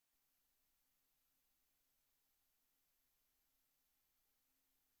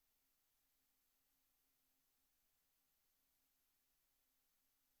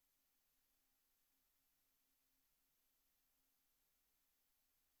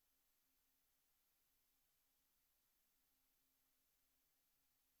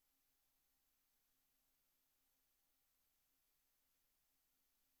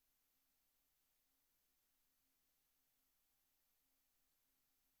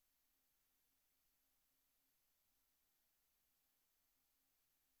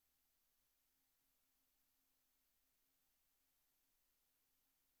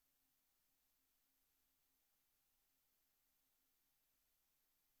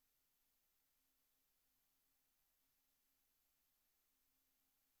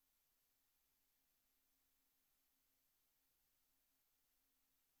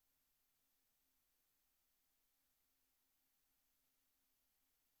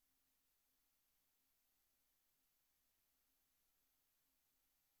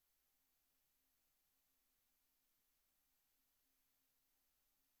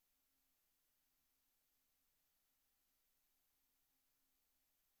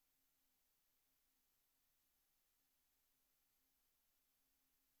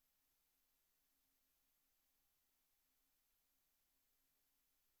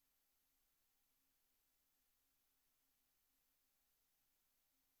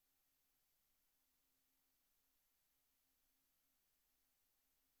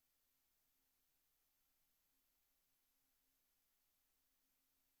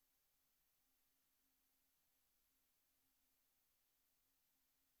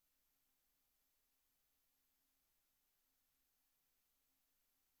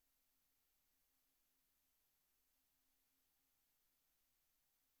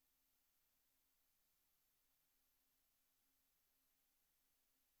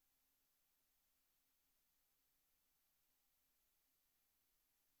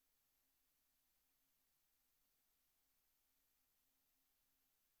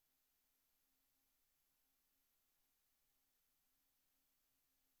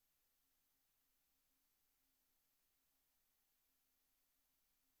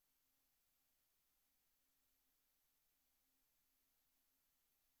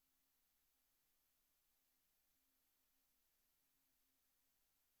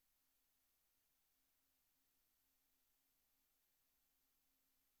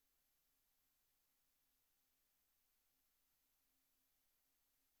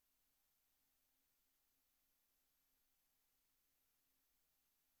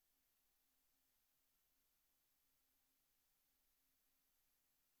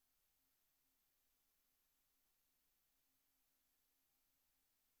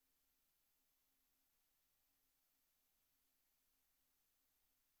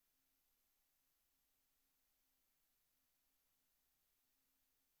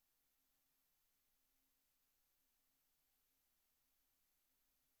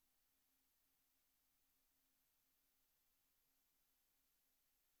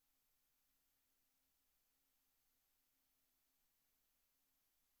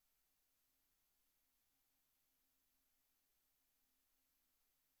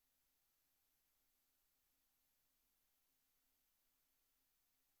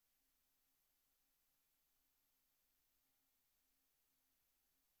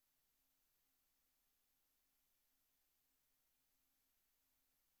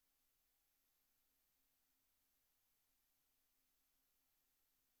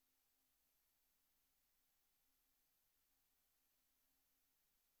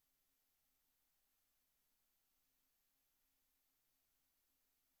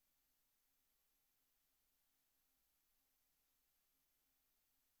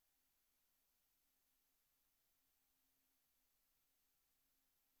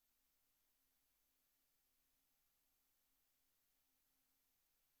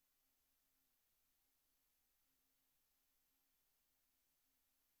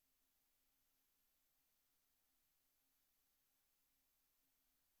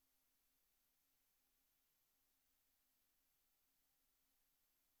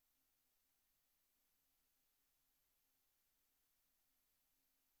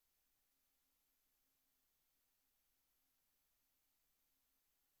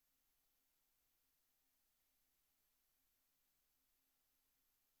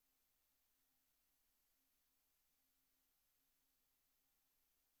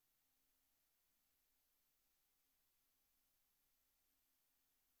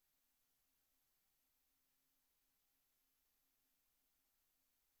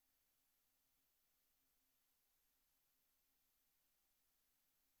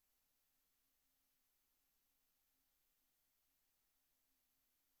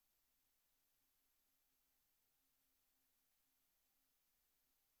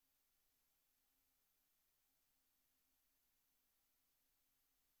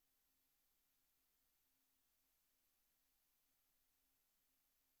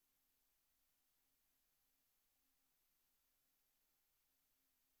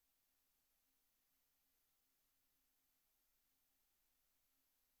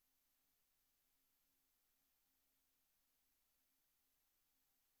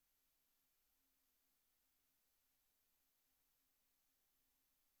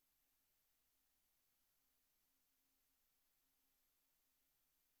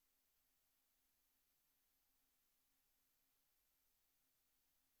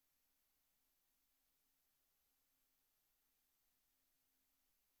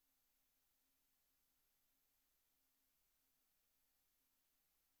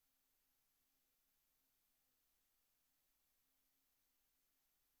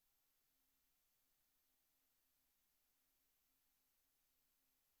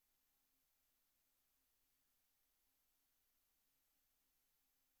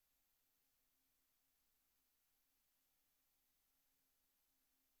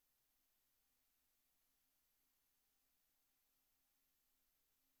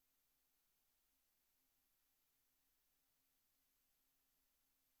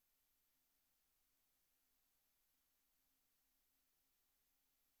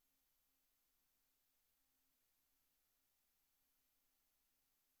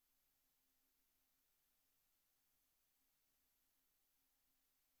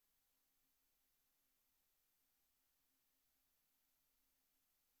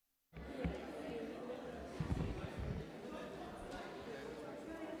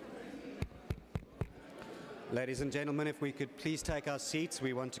Ladies and gentlemen, if we could please take our seats,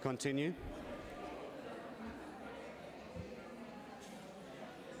 we want to continue.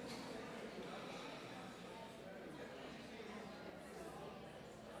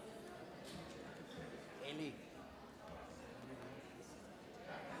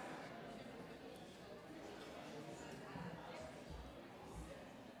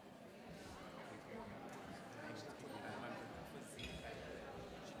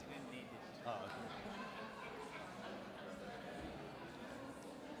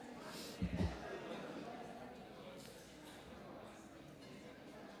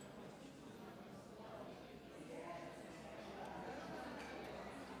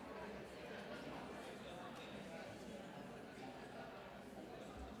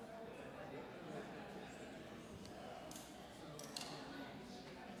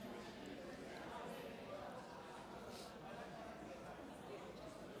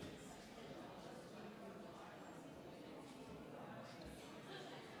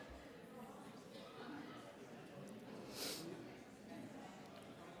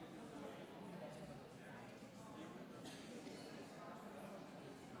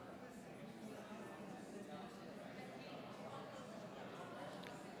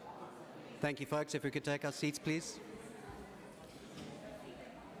 Thank you, folks. If we could take our seats, please.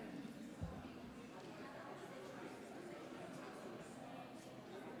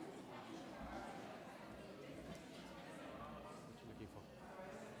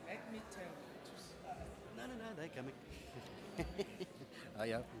 Let me tell you. No, they're coming. Oh,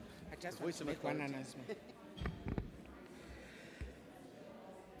 yeah. I just want to make one announcement.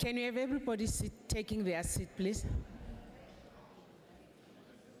 Can you have everybody taking their seat, please?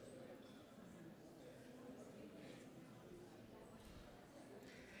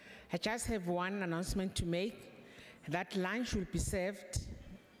 I just have one announcement to make. That lunch will be served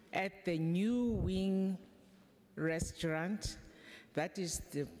at the New Wing restaurant. That is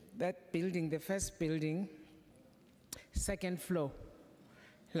that building, the first building, second floor.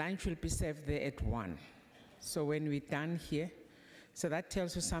 Lunch will be served there at 1. So when we're done here, so that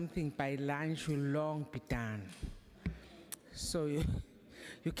tells you something, by lunch will long be done. So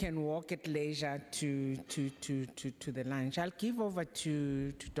you can walk at leisure to the lunch. I'll give over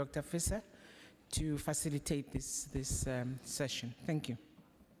to Dr. Visser to facilitate this session. Thank you.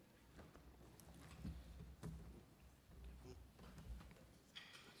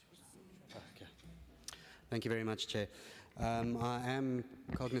 Okay. Thank you very much, Chair. I am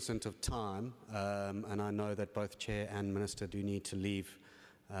cognizant of time, and I know that both Chair and Minister do need to leave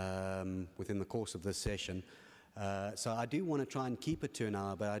within the course of this session. So I do want to try and keep it to an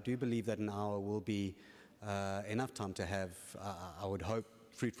hour, but I do believe that an hour will be enough time to have, I would hope,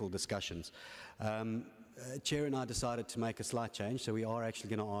 fruitful discussions. Chair and I decided to make a slight change, so we are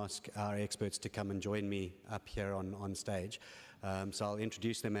actually going to ask our experts to come and join me up here on stage. So I'll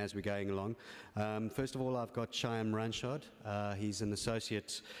introduce them as we're going along. First of all, I've got Shyam Ranchard. He's an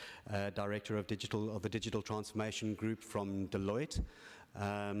Associate Director of the Digital Transformation Group from Deloitte.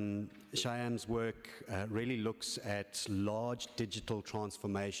 Shyam's work really looks at large digital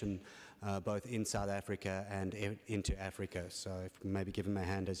transformation both in South Africa and into Africa. So if we maybe give him a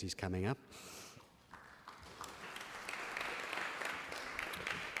hand as he's coming up.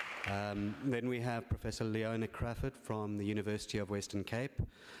 Then we have Professor Leona Crawford from the University of Western Cape.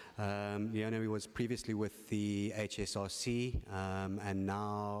 Leona was previously with the HSRC and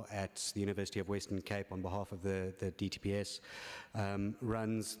now at the University of Western Cape on behalf of the DTPS,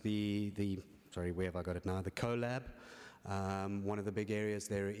 runs sorry, where have I got it now? The CoLab. One of the big areas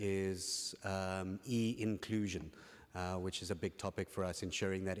there is e-inclusion, which is a big topic for us,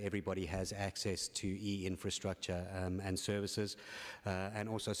 ensuring that everybody has access to e-infrastructure and services, and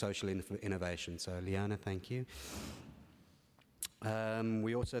also social innovation. So, Leona, thank you.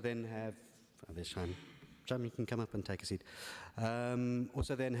 We also then have, there's Sham, you can come up and take a seat.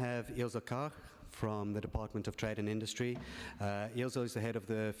 Also then have Ilse Kar from the Department of Trade and Industry. Ilse is the head of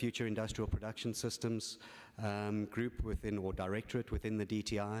the Future Industrial Production Systems group within, or directorate within the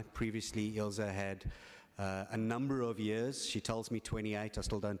DTI. Previously, Ilse had a number of years, she tells me 28, I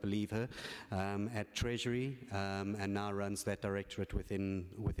still don't believe her, at Treasury, and now runs that directorate within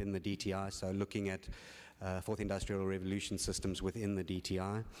the DTI, so looking at Fourth Industrial Revolution systems within the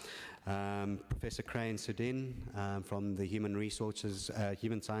DTI. Professor Crane Sudin from the Human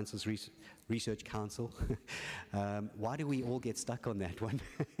Sciences Research Council. Why do we all get stuck on that one?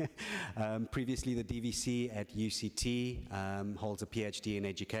 Previously the DVC at UCT, holds a PhD in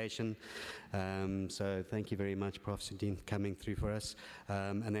education. So thank you very much, Prof. Sudin, coming through for us.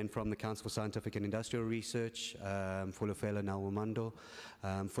 And then from the Council for Scientific and Industrial Research, Fulofelo Nawamando.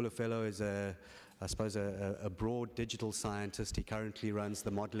 Fulofelo is a I suppose, a broad digital scientist. He currently runs the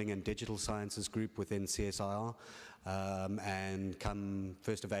Modeling and Digital Sciences group within CSIR. And come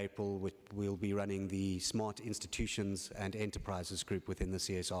 1st of April, we'll be running the Smart Institutions and Enterprises group within the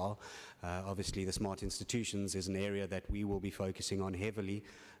CSR. Obviously, the Smart Institutions is an area that we will be focusing on heavily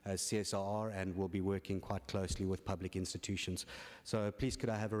as CSR, and we'll be working quite closely with public institutions. So please, could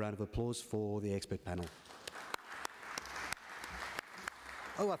I have a round of applause for the expert panel?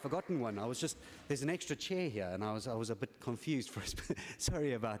 Oh, I've forgotten one. There's an extra chair here, and I was a bit confused for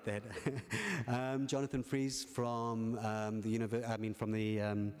sorry about that. Jonathan Fries from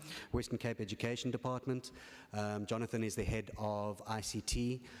the Western Cape Education Department. Jonathan is the head of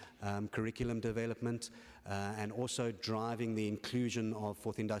ICT, curriculum development, and also driving the inclusion of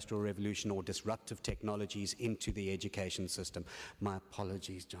Fourth Industrial Revolution or disruptive technologies into the education system. My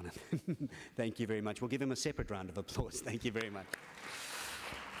apologies, Jonathan. Thank you very much. We'll give him a separate round of applause. Thank you very much.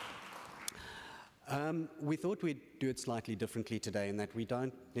 We thought we'd do it slightly differently today in that we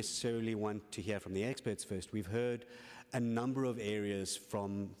don't necessarily want to hear from the experts first. We've heard a number of areas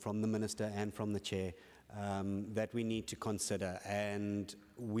from the Minister and from the Chair that we need to consider, and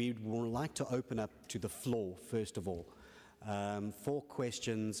we would like to open up to the floor, first of all, for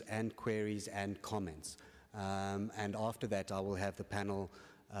questions and queries and comments. And after that, I will have the panel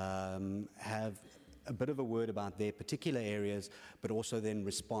have a bit of a word about their particular areas, but also then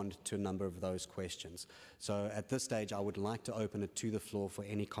respond to a number of those questions. So at this stage, I would like to open it to the floor for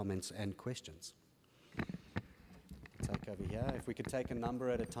any comments and questions. Take over here. If we could take a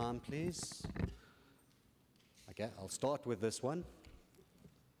number at a time, please. Okay, I'll start with this one.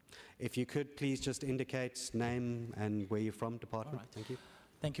 If you could please just indicate name and where you're from, department. Right. Thank you.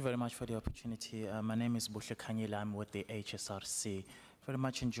 Thank you very much for the opportunity. My name is Buhle Khanyile. I'm with the HSRC. Very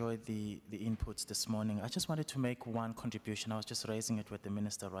much enjoyed the inputs this morning. I just wanted to make one contribution. I was just raising it with the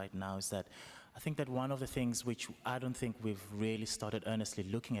Minister right now, is that I think that one of the things which I don't think we've really started earnestly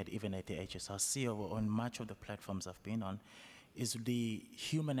looking at, even at the HSRC or on much of the platforms I've been on, is the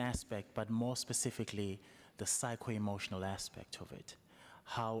human aspect, but more specifically, the psycho-emotional aspect of it.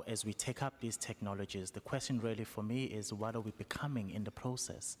 How, as we take up these technologies, the question really for me is, what are we becoming in the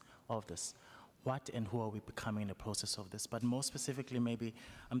process of this? What and who are we becoming in the process of this? But more specifically, maybe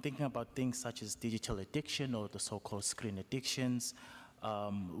I'm thinking about things such as digital addiction or the so-called screen addictions,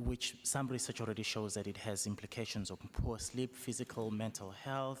 which some research already shows that it has implications of poor sleep, physical, mental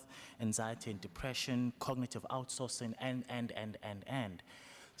health, anxiety and depression, cognitive outsourcing, and.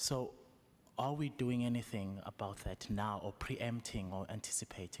 So are we doing anything about that now, or preempting or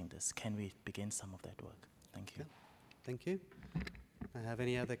anticipating this? Can we begin some of that work? Thank you. Yeah. Thank you. I have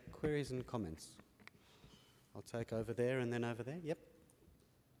any other queries and comments? I'll take over there and then over there. Yep.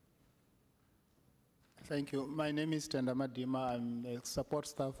 Thank you. My name is Tendama Dima. I'm a support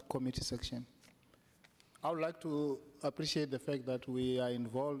staff committee section. I would like to appreciate the fact that we are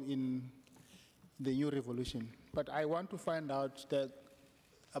involved in the new revolution. But I want to find out that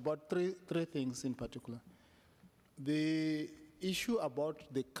about three things in particular. The issue about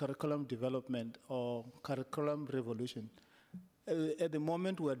the curriculum development or curriculum revolution. At the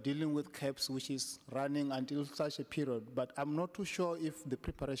moment, we're dealing with CAPS, which is running until such a period, but I'm not too sure if the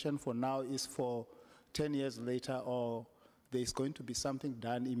preparation for now is for 10 years later or there's going to be something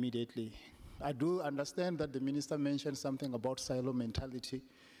done immediately. I do understand that the Minister mentioned something about silo mentality,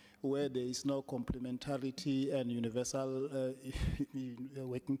 where there is no complementarity and universal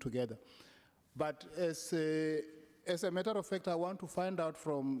working together. But as a matter of fact, I want to find out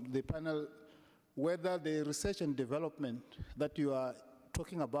from the panel whether the research and development that you are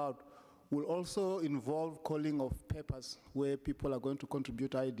talking about will also involve calling of papers where people are going to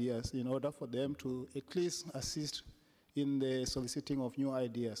contribute ideas in order for them to at least assist in the soliciting of new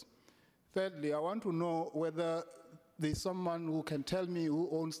ideas. Thirdly, I want to know whether there's someone who can tell me who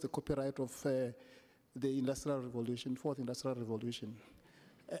owns the copyright of the Industrial Revolution, Fourth Industrial Revolution.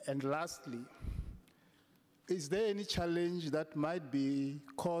 And lastly, is there any challenge that might be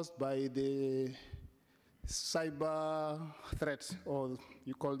caused by the cyber threat, or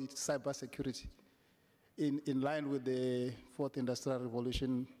you call it cyber security, in line with the Fourth Industrial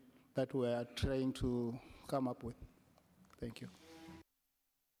Revolution that we are trying to come up with? Thank you.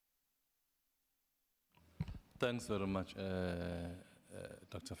 Thanks very much,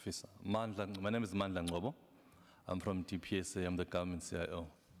 Dr. Visser. My name is Mandla Ngobo. I'm from DPSA. I'm the government CIO.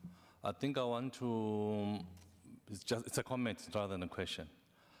 I think I want to, it's a comment rather than a question.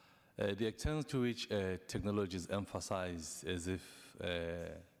 The extent to which technology is emphasized as if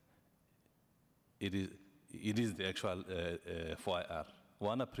it is the actual 4IR.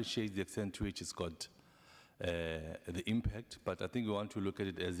 One appreciates the extent to which it's got the impact, but I think we want to look at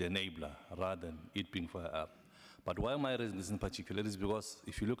it as the enabler rather than it being for up. But why am I raising this in particular is because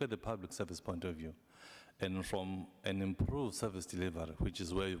if you look at the public service point of view, and from an improved service delivery, which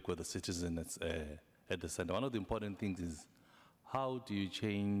is where you've got the citizen at the center, one of the important things is how do you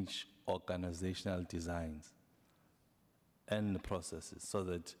change organizational designs and processes so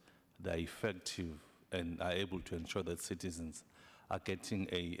that they're effective and are able to ensure that citizens are getting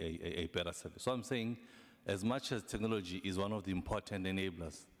a better service. So I'm saying, as much as technology is one of the important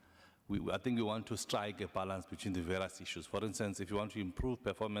enablers, I think we want to strike a balance between the various issues. For instance, if you want to improve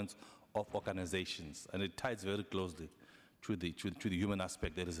performance of organizations, and it ties very closely to the human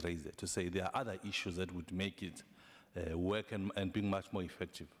aspect that is raised there, to say there are other issues that would make it work and be much more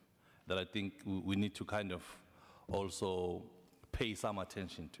effective, that I think we need to kind of also pay some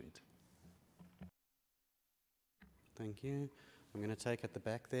attention to it. Thank you. I'm going to take at the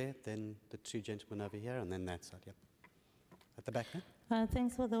back there, then the two gentlemen over here, and then that side. Yep. At the back there.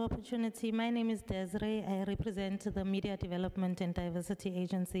 Thanks for the opportunity. My name is Desiree. I represent the Media Development and Diversity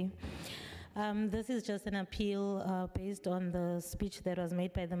Agency. This is just an appeal based on the speech that was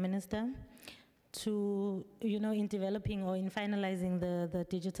made by the minister to, in developing or in finalizing the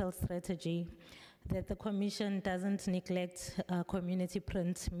digital strategy, that the Commission doesn't neglect community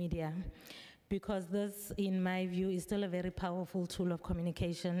print media, because this, in my view, is still a very powerful tool of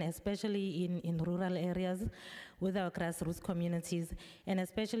communication, especially in rural areas with our grassroots communities, and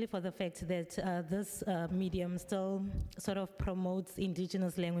especially for the fact that this medium still sort of promotes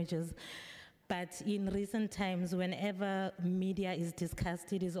indigenous languages. But in recent times, whenever media is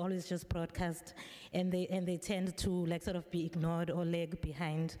discussed, it is always just broadcast, and they tend to sort of be ignored or lag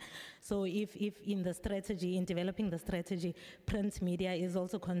behind. So if in the strategy, in developing the strategy, print media is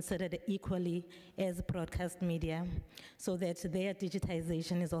also considered equally as broadcast media, so that their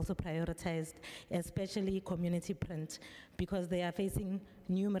digitization is also prioritized, especially community print, because they are facing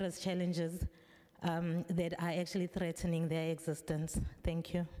numerous challenges that are actually threatening their existence.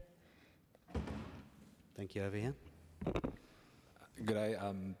 Thank you. Thank you. Over here. Good day,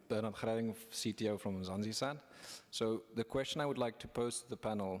 I'm Bernard Grading, CTO from Jansie. So the question I would like to pose to the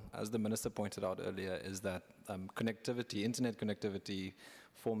panel, as the Minister pointed out earlier, is that connectivity, internet connectivity,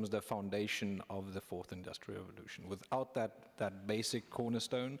 forms the foundation of the fourth industrial revolution. Without that basic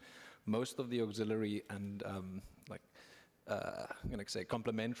cornerstone, most of the auxiliary and I'm going to say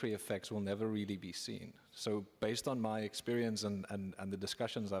complementary effects will never really be seen. So based on my experience and the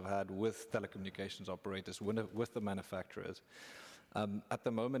discussions I've had with telecommunications operators, with the manufacturers, at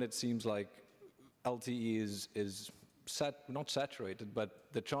the moment it seems like LTE is not saturated, but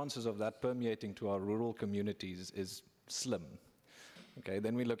the chances of that permeating to our rural communities is slim. Okay,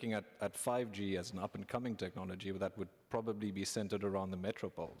 then we're looking at 5G as an up-and-coming technology that would probably be centered around the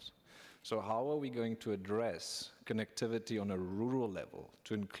metropoles. So how are we going to address connectivity on a rural level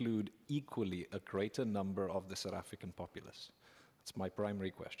to include equally a greater number of the South African populace? That's my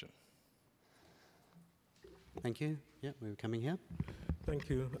primary question. Thank you. Yeah, we're coming here. Thank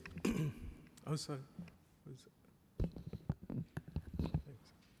you. Oh, sorry. Thanks.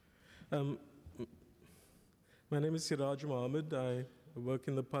 My name is Siraj Mohammed. I work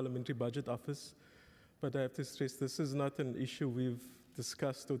in the Parliamentary Budget Office, but I have to stress this is not an issue we've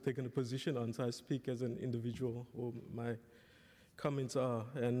discussed or taken a position on, so I speak as an individual, or my comments are.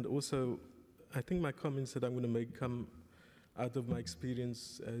 And also, I think my comments that I'm going to make come out of my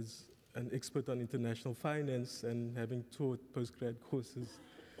experience as an expert on international finance and having taught postgrad courses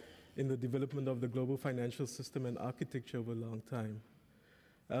in the development of the global financial system and architecture over a long time.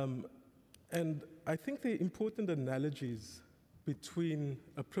 And I think the important analogies between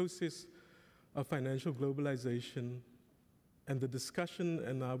a process of financial globalization and the discussion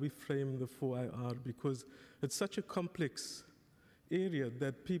and how we frame the 4IR, because it's such a complex area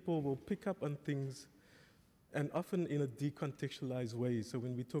that people will pick up on things and often in a decontextualized way. So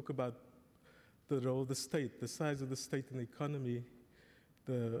when we talk about the role of the state, the size of the state in the economy,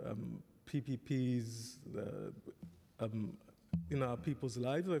 the PPPs, our people's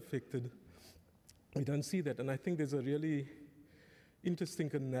lives are affected, we don't see that. And I think there's a really interesting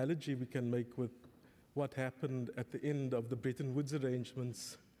analogy we can make with what happened at the end of the Bretton Woods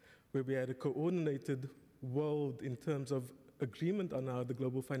arrangements, where we had a coordinated world in terms of agreement on how the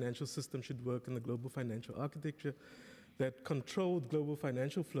global financial system should work and the global financial architecture that controlled global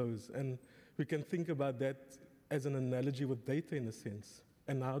financial flows. And we can think about that as an analogy with data in a sense,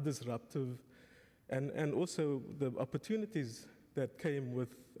 and how disruptive, and also the opportunities that came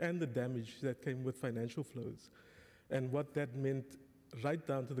with, and the damage that came with financial flows, and what that meant right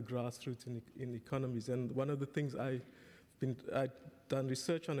down to the grassroots in economies. And one of the things I've done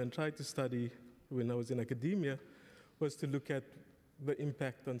research on and tried to study when I was in academia was to look at the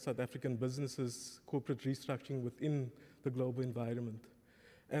impact on South African businesses, corporate restructuring within the global environment.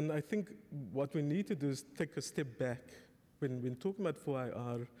 And I think what we need to do is take a step back when talking about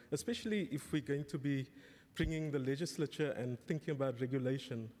 4IR, especially if we're going to be bringing the legislature and thinking about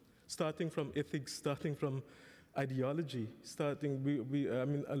regulation, starting from ethics, starting from ideology, I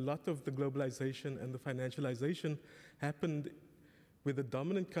mean, a lot of the globalization and the financialization happened with the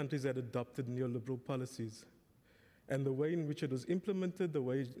dominant countries that adopted neoliberal policies. And the way in which it was implemented, the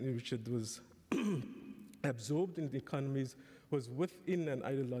way in which it was absorbed in the economies was within an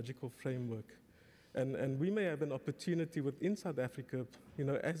ideological framework. And we may have an opportunity within South Africa, you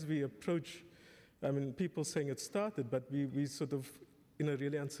know, as we approach, I mean, people saying it started, but we sort of in a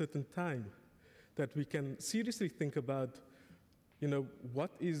really uncertain time, that we can seriously think about, you know,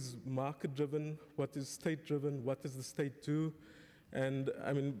 what is market-driven, what is state-driven, what does the state do? And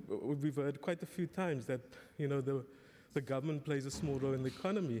I mean, we've heard quite a few times that, you know, the government plays a small role in the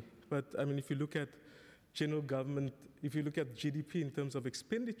economy. But I mean, if you look at general government, if you look at GDP in terms of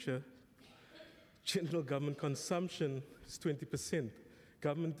expenditure, general government consumption is 20%.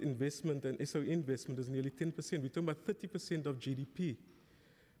 Government investment and SOE investment is nearly 10%. We're talking about 30% of GDP.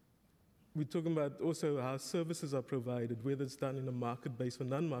 We're talking about also how services are provided, whether it's done in a market-based or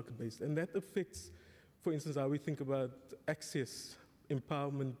non-market-based. And that affects, for instance, how we think about access,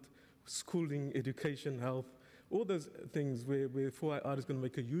 empowerment, schooling, education, health, all those things where 4IR is going to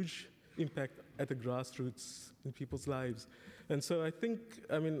make a huge impact at the grassroots in people's lives. And so I think,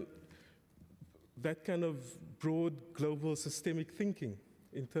 I mean, that kind of broad global systemic thinking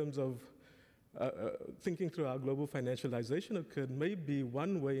in terms of thinking through how global financialization occurred may be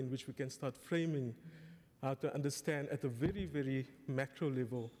one way in which we can start framing how to understand at a very, very macro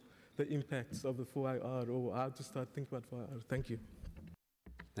level the impacts of the 4IR, or how to start thinking about 4IR. Thank you.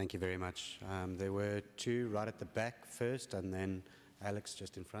 Thank you very much. There were two right at the back first, and then Alex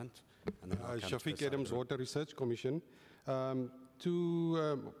just in front. And then I'll come to Shafiq the Adams, side. Water Research Commission. One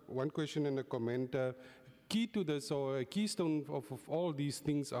question and a comment. Key to this, or a keystone of all these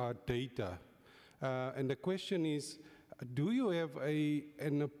things, are data. And the question is, do you have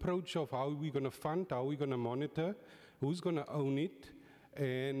an approach of how we're going to fund, how we're going to monitor, who's going to own it,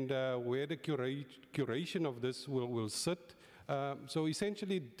 and where the curation of this will sit? So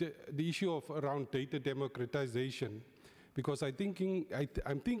essentially, the issue of around data democratization, because I'm thinking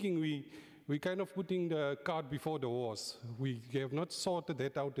we're kind of putting the cart before the horse. We have not sorted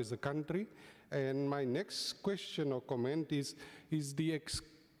that out as a country. And my next question or comment is the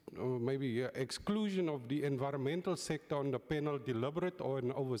exclusion of the environmental sector on the panel deliberate or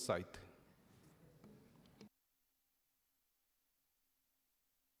an oversight?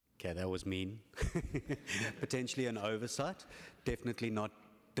 Okay, that was mean. Potentially an oversight, definitely not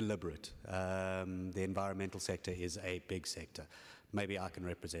deliberate. The environmental sector is a big sector. Maybe I can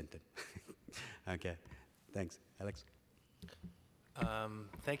represent it. Okay, thanks. Alex?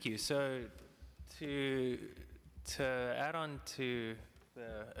 Thank you. So to add on to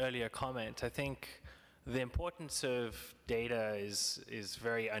the earlier comment, I think the importance of data is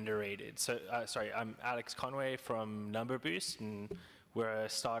very underrated. So, sorry, I'm Alex Conway from Number Boost, and we're a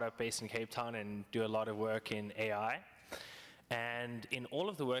startup based in Cape Town and do a lot of work in AI. And in all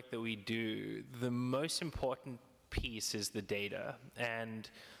of the work that we do, the most important piece is the data. And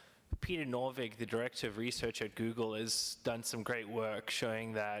Peter Norvig, the director of research at Google, has done some great work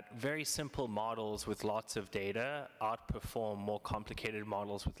showing that very simple models with lots of data outperform more complicated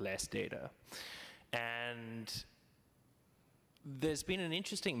models with less data. And there's been an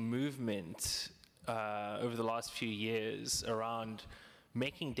interesting movement over the last few years around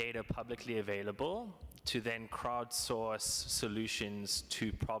making data publicly available to then crowdsource solutions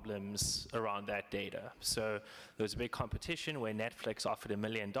to problems around that data. So there was a big competition where Netflix offered $1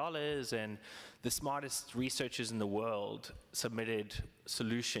 million, and the smartest researchers in the world submitted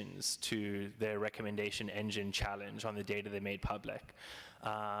solutions to their recommendation engine challenge on the data they made public.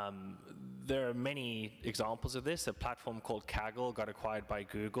 There are many examples of this. A platform called Kaggle got acquired by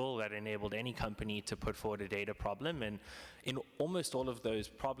Google that enabled any company to put forward a data problem, and in almost all of those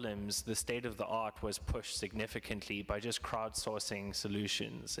problems, the state of the art was pushed significantly by just crowdsourcing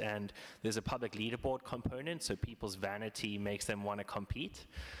solutions. And there's a public leaderboard component, so people's vanity makes them want to compete.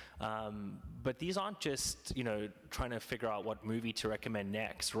 But these aren't just, you know, trying to figure out what movie to recommend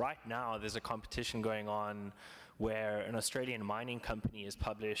next. Right now, there's a competition going on where an Australian mining company has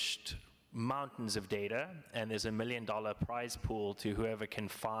published mountains of data, and there's $1 million prize pool to whoever can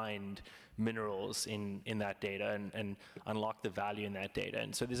find minerals in that data and unlock the value in that data.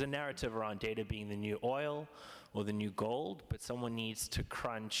 And so there's a narrative around data being the new oil or the new gold, but someone needs to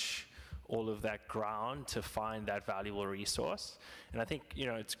crunch all of that ground to find that valuable resource. And I think, you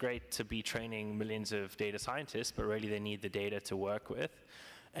know, it's great to be training millions of data scientists, but really they need the data to work with.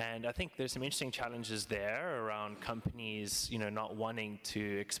 And I think there's some interesting challenges there around companies, you know, not wanting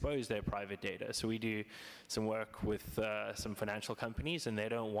to expose their private data. So we do some work with some financial companies, and they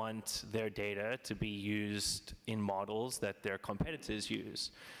don't want their data to be used in models that their competitors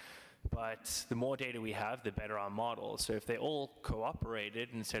use. But the more data we have, the better our model. So if they all cooperated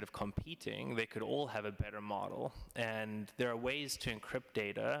instead of competing, they could all have a better model. And there are ways to encrypt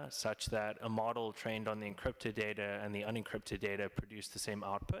data such that a model trained on the encrypted data and the unencrypted data produce the same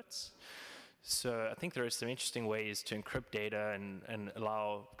outputs. So I think there are some interesting ways to encrypt data and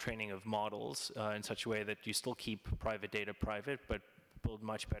allow training of models in such a way that you still keep private data private, but build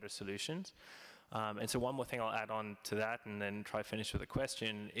much better solutions. And so one more thing I'll add on to that and then try to finish with a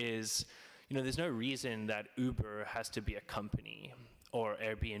question is, you know, there's no reason that Uber has to be a company or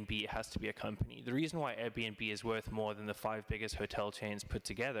Airbnb has to be a company. The reason why Airbnb is worth more than the 5 biggest hotel chains put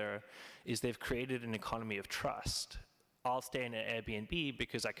together is they've created an economy of trust. I'll stay in an Airbnb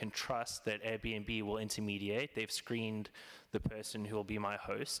because I can trust that Airbnb will intermediate. They've screened the person who will be my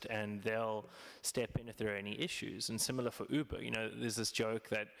host, and they'll step in if there are any issues. And similar for Uber, you know, there's this joke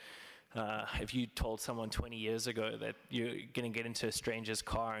that if you told someone 20 years ago that you're going to get into a stranger's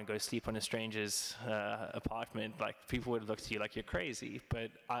car and go sleep on a stranger's apartment, like, people would look at you like you're crazy.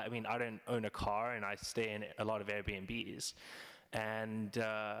 But I mean, I don't own a car, and I stay in a lot of Airbnbs. And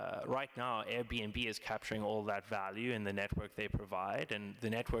right now, Airbnb is capturing all that value in the network they provide. And the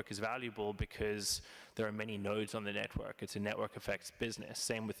network is valuable because there are many nodes on the network. It's a network effects business.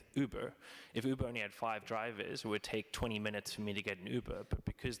 Same with Uber. If Uber only had 5 drivers, it would take 20 minutes for me to get an Uber. But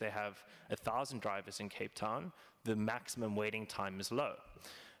because they have 1,000 drivers in Cape Town, the maximum waiting time is low.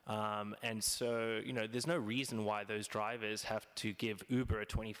 And so, you know, there's no reason why those drivers have to give Uber a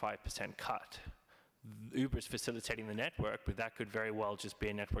 25% cut. Uber's facilitating the network, but that could very well just be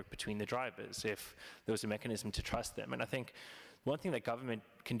a network between the drivers if there was a mechanism to trust them. And I think one thing that government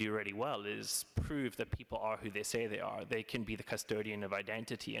can do really well is prove that people are who they say they are. They can be the custodian of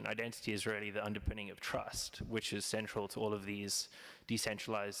identity, and identity is really the underpinning of trust, which is central to all of these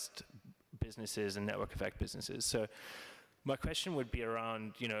decentralized businesses and network effect businesses. So my question would be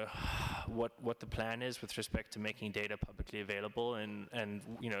around, you know, what the plan is with respect to making data publicly available, and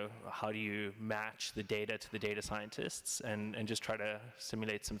you know, how do you match the data to the data scientists, and just try to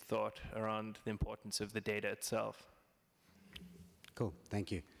simulate some thought around the importance of the data itself. Cool,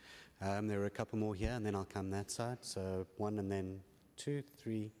 thank you. There are a couple more here, and then I'll come that side. So 1, and then 2,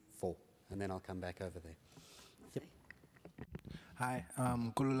 3, 4, and then I'll come back over there. Yep. Hi,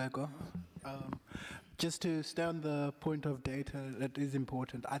 Kululeko. Just to stay on the point of data, that is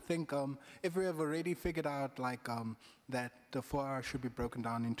important. I think if we have already figured out that the 4 hours should be broken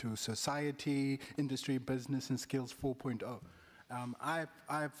down into society, industry, business, and skills 4.0,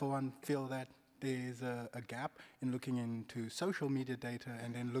 I for one feel that there's a gap in looking into social media data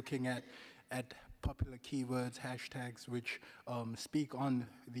and then looking at popular keywords, hashtags, which speak on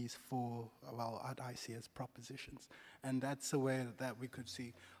these 4, well, what I see as propositions. And that's a way that we could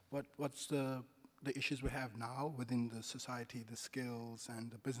see what's the issues we have now within the society, the skills, and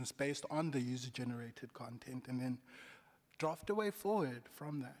the business based on the user-generated content, and then draft a way forward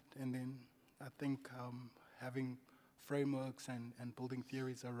from that. And then I think having frameworks and building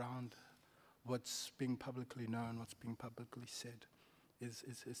theories around what's being publicly known, what's being publicly said, is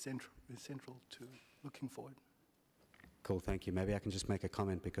central to looking forward. Cool, thank you. Maybe I can just make a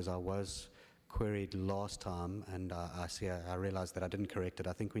comment, because I was queried last time, and I realized that I didn't correct it.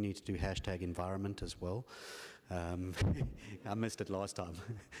 I think we need to do hashtag environment as well. I missed it last time.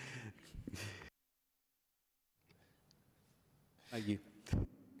 You.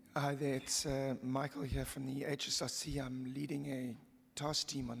 Hi there, it's Michael here from the HSRC. I'm leading a task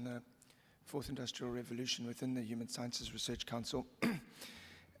team on the 4th Industrial Revolution within the Human Sciences Research Council.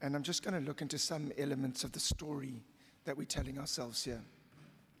 And I'm just going to look into some elements of the story that we're telling ourselves here.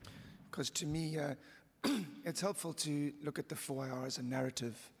 Because to me, it's helpful to look at the 4IR as a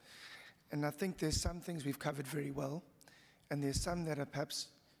narrative. And I think there's some things we've covered very well, and there's some that are perhaps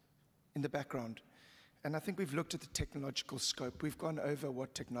in the background. And I think we've looked at the technological scope. We've gone over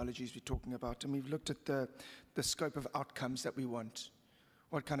what technologies we're talking about, and we've looked at the scope of outcomes that we want,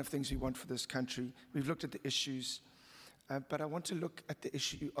 what kind of things we want for this country. We've looked at the issues, but I want to look at the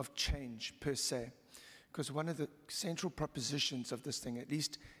issue of change per se, because one of the central propositions of this thing, at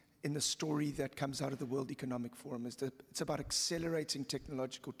least in the story that comes out of the World Economic Forum, is that it's about accelerating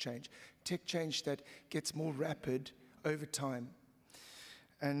technological change, tech change that gets more rapid over time.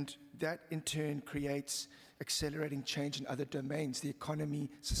 And that in turn creates accelerating change in other domains, the economy,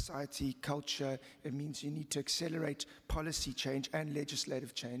 society, culture. It means you need to accelerate policy change and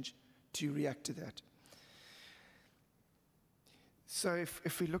legislative change to react to that. So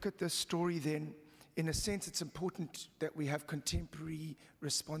if we look at this story then, in a sense, it's important that we have contemporary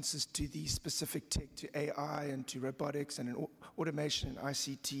responses to the specific tech, to AI and to robotics and automation and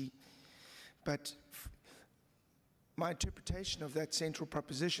ICT. But my interpretation of that central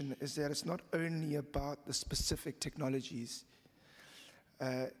proposition is that it's not only about the specific technologies.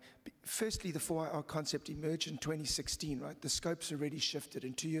 Firstly, the 4IR concept emerged in 2016, right? The scope's already shifted.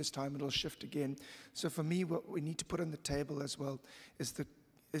 In 2 years' time, it'll shift again. So for me, what we need to put on the table as well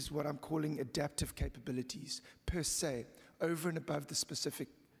is what I'm calling adaptive capabilities, per se, over and above the specific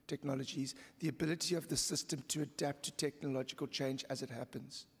technologies, the ability of the system to adapt to technological change as it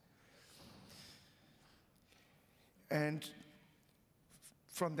happens. And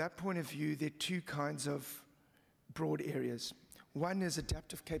from that point of view, there are two kinds of broad areas. One is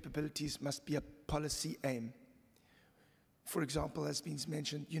adaptive capabilities must be a policy aim. For example, as been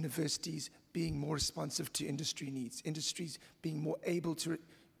mentioned, universities being more responsive to industry needs, industries being more able to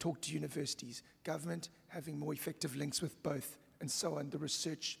talk to universities, government having more effective links with both, and so on, the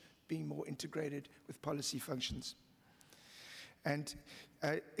research being more integrated with policy functions. And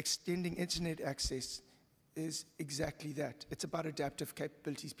extending internet access is exactly that. It's about adaptive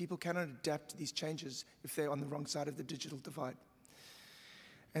capabilities. People cannot adapt to these changes if they're on the wrong side of the digital divide.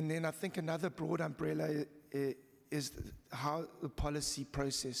 And then I think another broad umbrella is how the policy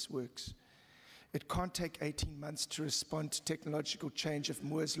process works. It can't take 18 months to respond to technological change if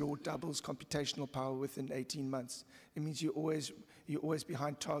Moore's law doubles computational power within 18 months. It means you're always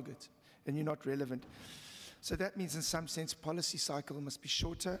behind target and you're not relevant. So that means in some sense policy cycle must be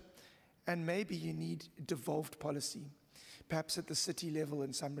shorter, and maybe you need devolved policy, perhaps at the city level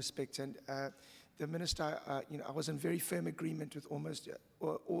in some respects. And the minister, I was in very firm agreement with almost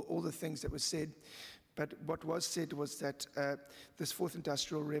all the things that were said. But what was said was that this fourth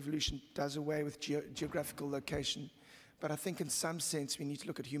industrial revolution does away with geographical location. But I think in some sense we need to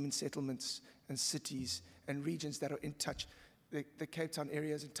look at human settlements and cities and regions that are in touch. The Cape Town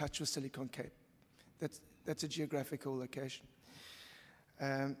area is in touch with Silicon Cape. That's a geographical location.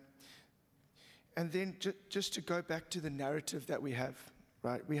 And then just to go back to the narrative that we have,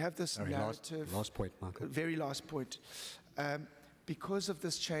 right? We have this narrative. Last point, Michael. Very last point. Because of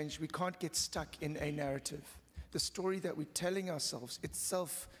this change, we can't get stuck in a narrative. The story that we're telling ourselves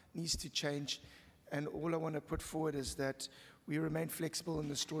itself needs to change. And all I want to put forward is that we remain flexible in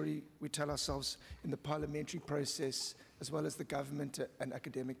the story we tell ourselves in the parliamentary process, as well as the government and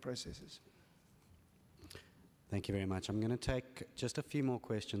academic processes. Thank you very much. I'm going to take just a few more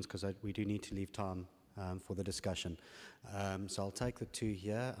questions because we do need to leave time for the discussion. So I'll take the two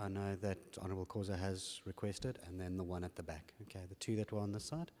here. I know that Honourable Khoza has requested, and then the one at the back. Okay, the two that were on this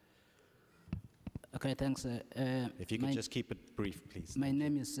side. Okay, thanks. If you could just keep it brief, please. My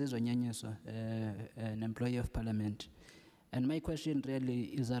name is Jansie Niehaus, an employee of Parliament. And my question really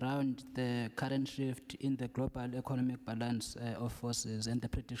is around the current shift in the global economic balance of forces and the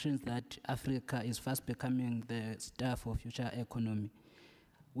predictions that Africa is fast becoming the star for future economy,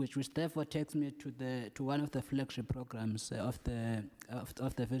 which therefore takes me to one of the flagship programs of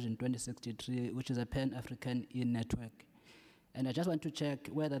the Vision 2063, which is a Pan-African e-network. And I just want to check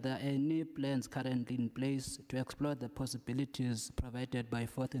whether there are any plans currently in place to explore the possibilities provided by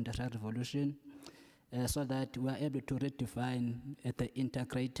Fourth Industrial Revolution so that we are able to redefine the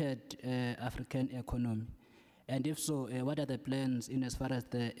integrated African economy. And if so, what are the plans in as far as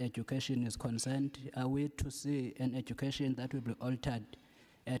the education is concerned? Are we to see an education that will be altered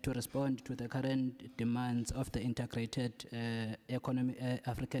to respond to the current demands of the integrated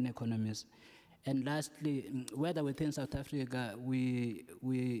African economies? And lastly, whether within South Africa we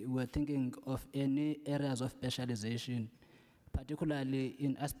were thinking of any areas of specialization, particularly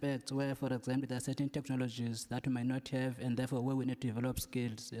in aspects where, for example, there are certain technologies that we might not have, and therefore where we need to develop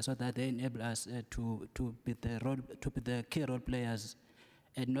skills so that they enable us to be the key role players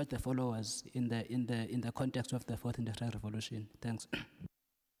and not the followers in the context of the Fourth Industrial Revolution. Thanks.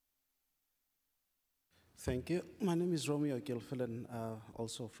 Thank you. My name is Romeo Gilfillan,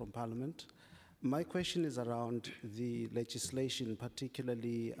 also from Parliament. My question is around the legislation,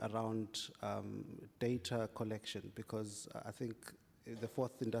 particularly around data collection, because I think the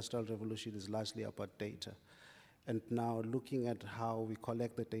Fourth Industrial Revolution is largely about data. And now looking at how we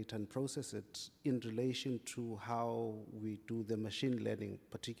collect the data and process it in relation to how we do the machine learning,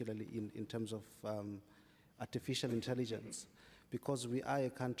 particularly in terms of artificial intelligence, because we are a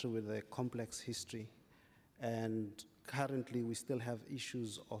country with a complex history. And currently we still have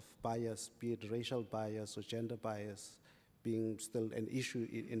issues of bias, be it racial bias or gender bias, being still an issue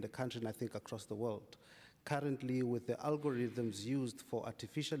in the country and I think across the world. Currently, with the algorithms used for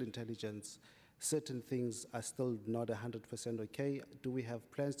artificial intelligence, certain things are still not 100% okay. Do we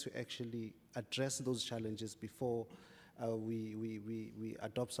have plans to actually address those challenges before we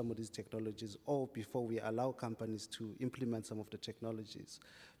adopt some of these technologies, or before we allow companies to implement some of the technologies?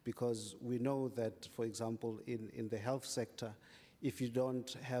 Because we know that, for example, in the health sector, if you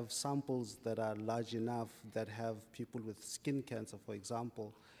don't have samples that are large enough that have people with skin cancer, for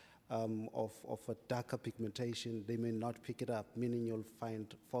example, of a darker pigmentation, they may not pick it up, meaning you'll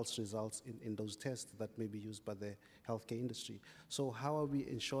find false results in those tests that may be used by the healthcare industry. So how are we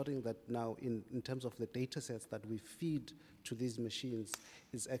ensuring that now, in terms of the data sets that we feed to these machines,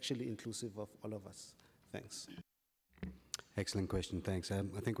 is actually inclusive of all of us? Thanks. Excellent question, thanks.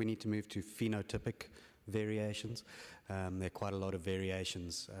 I think we need to move to phenotypic variations. There are quite a lot of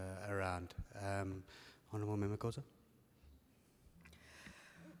variations around. Honourable Member Khoza.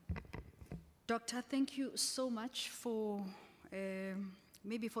 Doctor, thank you so much for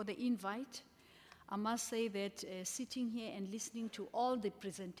maybe for the invite. I must say that sitting here and listening to all the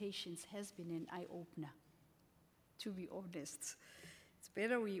presentations has been an eye-opener, to be honest. It's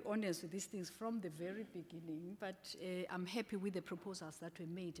better we honest with these things from the very beginning, but I'm happy with the proposals that were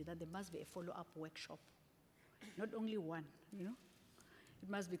made, that there must be a follow-up workshop. Not only one, you know. It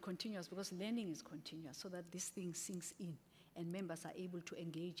must be continuous, because learning is continuous, so that this thing sinks in and members are able to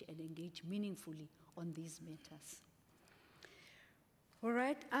engage and engage meaningfully on these matters. All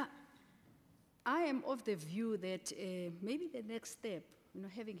right, I am of the view that maybe the next step, you know,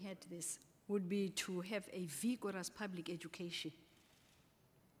 having had this, would be to have a vigorous public education,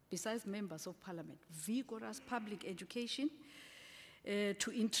 besides members of parliament, vigorous public education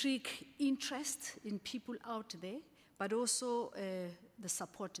to intrigue interest in people out there, but also the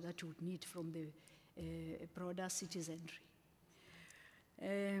support that you would need from the broader citizenry.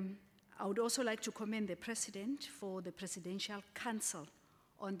 I would also like to commend the President for the Presidential Council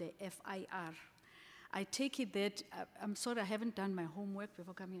on the FIR. I take it that, I'm sorry I haven't done my homework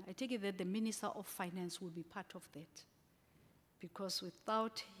before coming, I take it that the Minister of Finance will be part of that. Because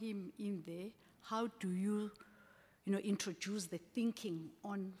without him in there, how do you introduce the thinking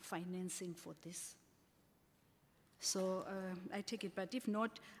on financing for this? So I take it, but if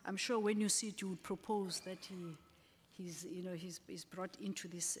not, I'm sure when you see it, you would propose that he's brought into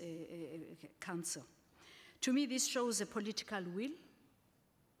this council. To me, this shows a political will.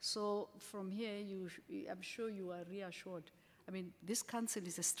 So from here, I'm sure you are reassured. I mean, this council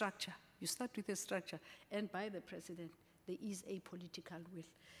is a structure. You start with a structure, and by the President, there is a political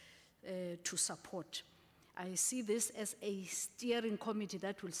will to support. I see this as a steering committee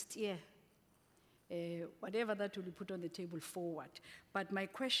that will steer whatever that will be put on the table forward. But my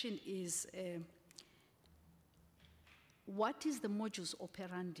question is, what is the modus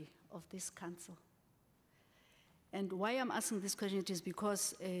operandi of this council? And why I'm asking this question, it is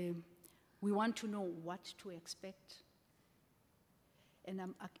because we want to know what to expect. And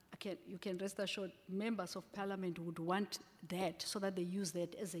you can rest assured, members of parliament would want that so that they use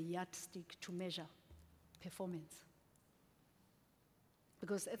that as a yardstick to measure performance.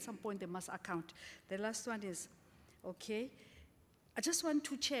 Because at some point they must account. The last one is, okay, I just want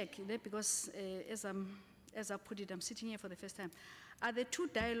to check, because as I put it, I'm sitting here for the first time. Are the two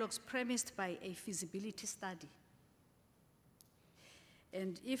dialogues premised by a feasibility study?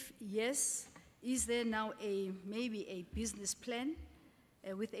 And if yes, is there now maybe a business plan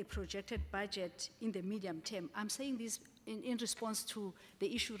with a projected budget in the medium term? I'm saying this in response to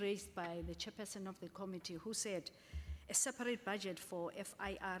the issue raised by the chairperson of the committee, who said a separate budget for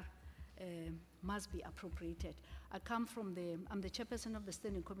FIR must be appropriated. I'm the chairperson of the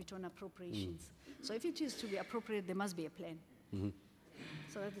Standing Committee on Appropriations. So if it is to be appropriate, there must be a plan.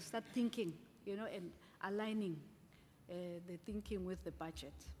 So that they start thinking, and aligning the thinking with the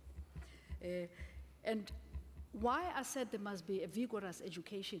budget. And why I said there must be a vigorous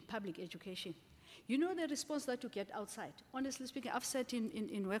education, public education. You know the response that you get outside. Honestly speaking, I've sat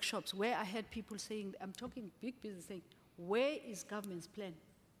in workshops where I had people saying, I'm talking big business, saying, where is government's plan?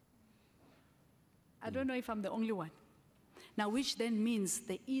 I don't know if I'm the only one. Now, which then means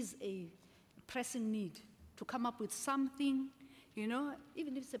there is a pressing need to come up with something, even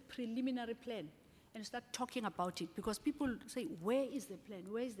if it's a preliminary plan, and start talking about it, because people say, where is the plan?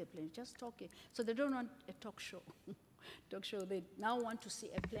 Where is the plan? Just talking. So they don't want a talk show. They now want to see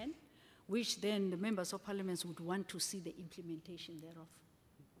a plan, which then the members of parliament would want to see the implementation thereof.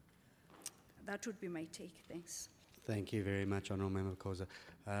 That would be my take. Thanks. Thank you very much, Honourable Member Koza.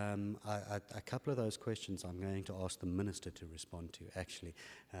 A couple of those questions I'm going to ask the Minister to respond to, actually,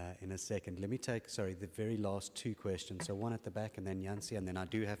 in a second. Let me take, the very last two questions. So one at the back and then Jansie, and then I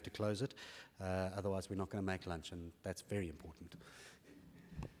do have to close it. Otherwise, we're not going to make lunch, and that's very important.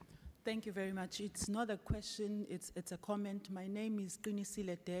 Thank you very much. It's not a question, it's a comment. My name is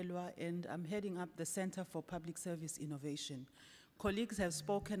Qinisile Delwa, and I'm heading up the Center for Public Service Innovation. Colleagues have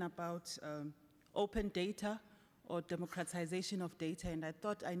spoken about open data or democratization of data, and I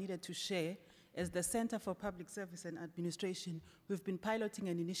thought I needed to share, as the Center for Public Service and Administration, we've been piloting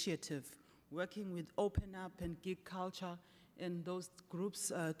an initiative working with Open Up and Gig Culture and those groups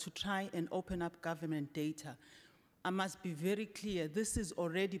to try and open up government data. I must be very clear, this is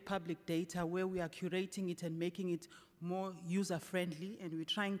already public data where we are curating it and making it more user-friendly, and we're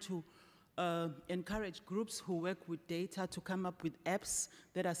trying to encourage groups who work with data to come up with apps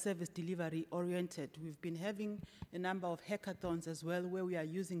that are service delivery oriented. We've been having a number of hackathons as well where we are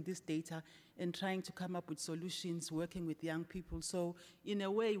using this data and trying to come up with solutions working with young people. So in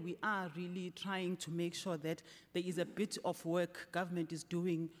a way, we are really trying to make sure that there is a bit of work government is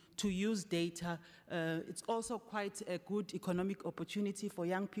doing to use data. It's also quite a good economic opportunity for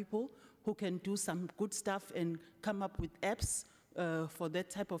young people who can do some good stuff and come up with apps for that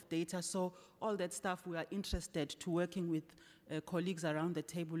type of data. So all that stuff, we are interested to working with colleagues around the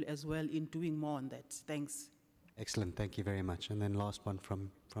table as well in doing more on that. Thanks. Excellent, thank you very much. And then last one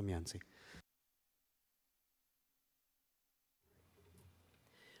from Jansie.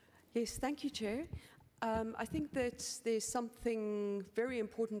 Yes, thank you, Chair. I think that there's something very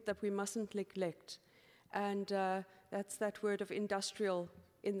important that we mustn't neglect, and that's that word of industrial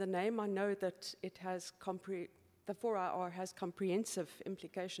in the name. I know that it has the 4IR has comprehensive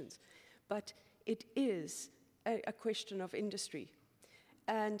implications, but it is a question of industry.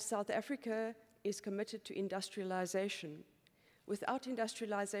 And South Africa is committed to industrialization. Without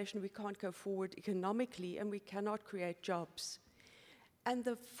industrialization, we can't go forward economically, and we cannot create jobs. And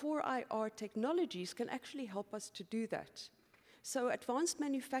the 4IR technologies can actually help us to do that. So advanced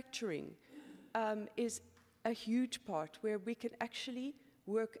manufacturing is a huge part where we can actually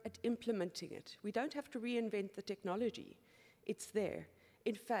work at implementing it. We don't have to reinvent the technology. It's there.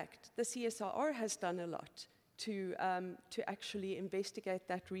 In fact, the CSIR has done a lot to actually investigate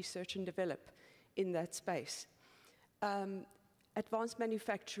that research and develop in that space. Advanced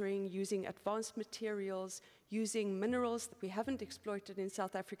manufacturing, using advanced materials, using minerals that we haven't exploited in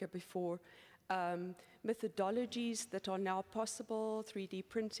South Africa before, methodologies that are now possible, 3D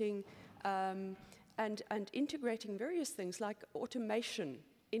printing, and integrating various things like automation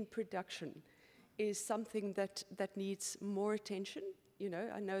in production is something that needs more attention. You know,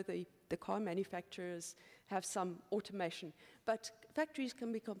 I know the car manufacturers have some automation, but factories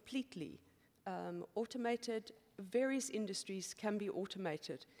can be completely automated. Various industries can be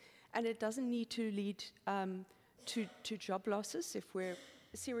automated, and it doesn't need to lead to job losses if we're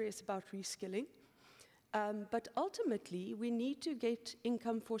serious about reskilling. But ultimately, we need to get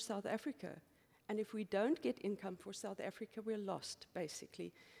income for South Africa. And if we don't get income for South Africa, we're lost,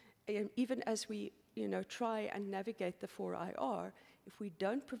 basically. Even as we try and navigate the 4IR, if we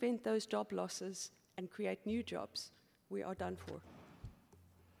don't prevent those job losses and create new jobs, we are done for.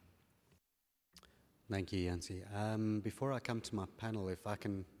 Thank you, Jansie. Before I come to my panel, if I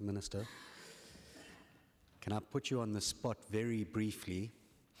can, Minister, can I put you on the spot very briefly,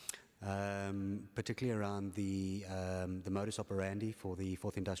 particularly around the modus operandi for the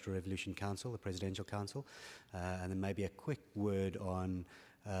Fourth Industrial Revolution Council, the Presidential Council, and then maybe a quick word on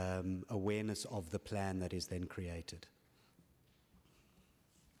awareness of the plan that is then created.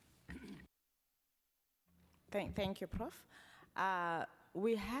 Thank you, Prof.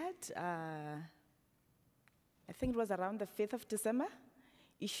 We had, I think it was around the 5th of December,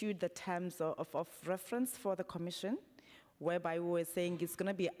 issued the terms of reference for the Commission, whereby we were saying it's going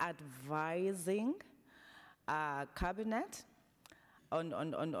to be advising Cabinet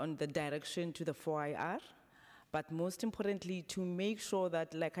on the direction to the 4IR, but most importantly, to make sure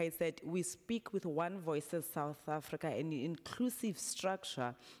that, like I said, we speak with one voice as South Africa, an inclusive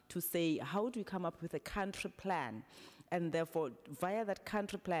structure to say, how do we come up with a country plan? And therefore, via that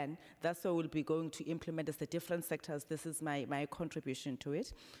country plan, that's what we'll be going to implement as the different sectors. This is my contribution to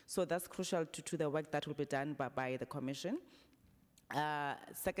it. So that's crucial to the work that will be done by the Commission.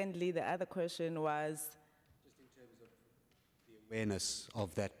 Secondly, the other question was, just in terms of the awareness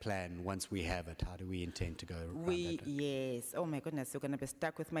of that plan once we have it? How do we intend to go around that? Yes, oh my goodness, you're going to be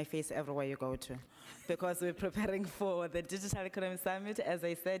stuck with my face everywhere you go to. Because we're preparing for the Digital Economy Summit, as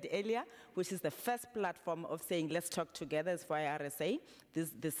I said earlier, which is the first platform of saying, let's talk together as for IRSA.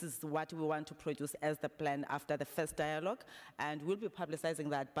 This is what we want to produce as the plan after the first dialogue, and we'll be publicizing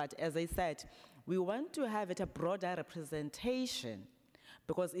that. But as I said, we want to have it a broader representation.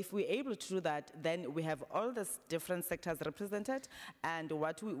 Because if we're able to do that, then we have all the different sectors represented, and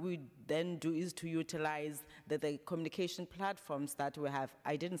what we then do is to utilize the communication platforms that we have.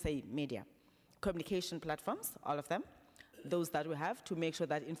 I didn't say media. Communication platforms, all of them, those that we have, to make sure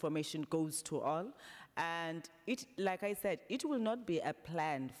that information goes to all. And it, like I said, it will not be a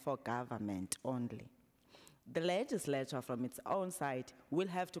plan for government only. The legislature from its own side will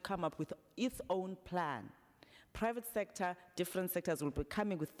have to come up with its own plan. Private sector, different sectors will be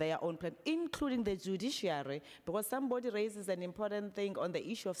coming with their own plan, including the judiciary, because somebody raises an important thing on the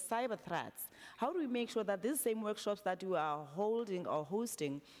issue of cyber threats. How do we make sure that these same workshops that we are holding or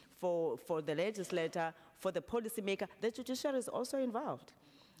hosting for the legislator, for the policymaker, the judiciary is also involved?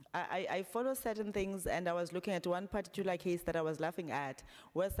 I follow certain things, and I was looking at one particular case that I was laughing at,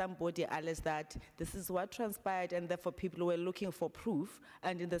 where somebody alleged that this is what transpired, and therefore people were looking for proof,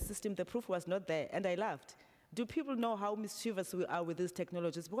 and in the system the proof was not there, and I laughed. Do people know how mischievous we are with these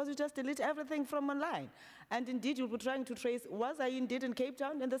technologies? Because you just delete everything from online. And indeed, you'll be trying to trace, was I indeed in Cape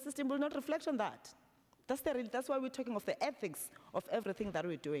Town? And the system will not reflect on that. That's why we're talking of the ethics of everything that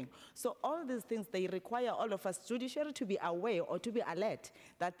we're doing. So all these things, they require all of us, judiciary, to be aware or to be alert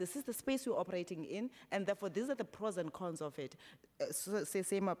that this is the space we're operating in, and therefore these are the pros and cons of it. So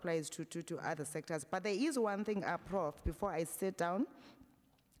same applies to other sectors. But there is one thing, Prof, before I sit down,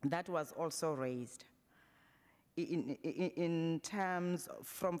 that was also raised. In terms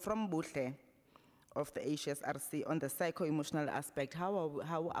from Buhle of the HSRC on the psycho-emotional aspect,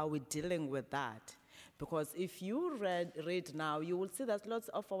 how are we dealing with that? Because if you read now, you will see that lots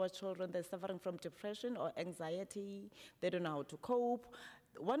of our children, they're suffering from depression or anxiety, they don't know how to cope.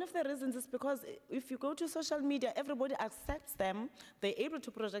 One of the reasons is because if you go to social media, everybody accepts them. They're able to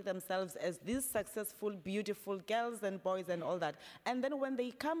project themselves as these successful, beautiful girls and boys and all that. And then when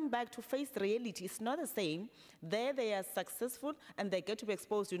they come back to face reality, it's not the same. There they are successful and they get to be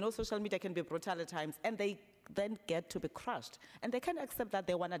exposed. You know, social media can be brutal at times, and they then get to be crushed. And they can't accept that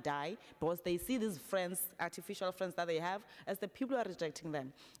they want to die because they see these friends, artificial friends that they have, as the people who are rejecting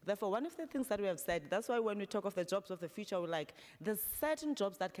them. Therefore, one of the things that we have said, that's why when we talk of the jobs of the future, we're like, there's certain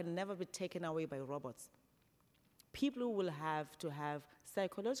jobs that can never be taken away by robots. People will have to have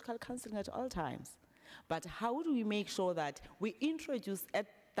psychological counseling at all times. But how do we make sure that we introduce at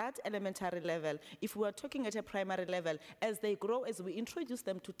that elementary level, if we are talking at a primary level, as they grow, as we introduce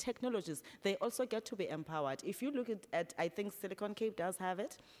them to technologies, they also get to be empowered. If you look at I think Silicon Cape does have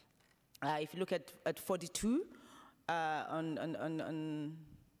it. If you look at 42 no,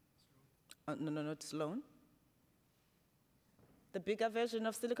 not Sloan. The bigger version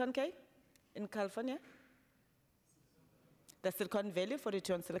of Silicon Cape in California. The Silicon Valley,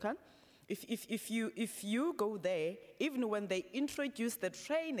 42 on Silicon. If you go there, even when they introduce the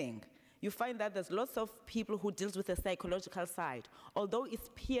training, you find that there's lots of people who deal with the psychological side. Although it's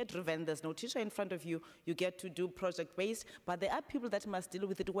peer-driven, there's no teacher in front of you, you get to do project-based, but there are people that must deal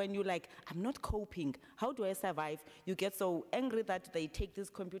with it when you're like, I'm not coping, how do I survive? You get so angry that they take these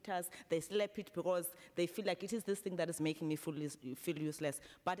computers, they slap it because they feel like it is this thing that is making me feel useless.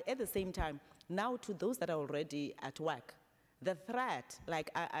 But at the same time, now to those that are already at work, the threat,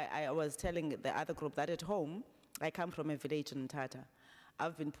 like I was telling the other group that at home, I come from a village in Tata.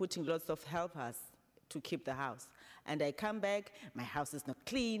 I've been putting lots of helpers to keep the house. And I come back, my house is not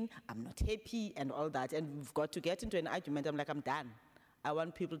clean, I'm not happy and all that. And we've got to get into an argument. I'm like, I'm done. I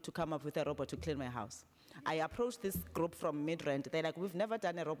want people to come up with a robot to clean my house. I approached this group from Midrand. They're like, we've never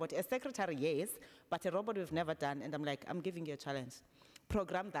done a robot. A secretary, yes, but a robot we've never done. And I'm like, I'm giving you a challenge.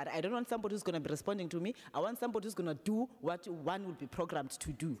 Program that. I don't want somebody who's going to be responding to me. I want somebody who's going to do what one will be programmed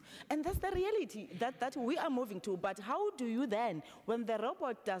to do. And that's the reality that we are moving to. But how do you then, when the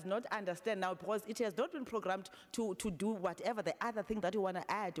robot does not understand now, because it has not been programmed to do whatever the other thing that you want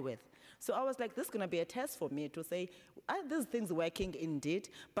to add with. So I was like, this is going to be a test for me to say, are these things working indeed?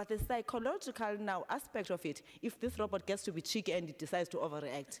 But the psychological now aspect of it, if this robot gets to be cheeky and it decides to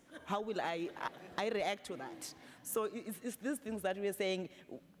overreact, how will I react to that? So it's these things that we're saying,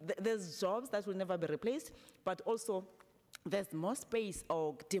 there's jobs that will never be replaced, but also there's more space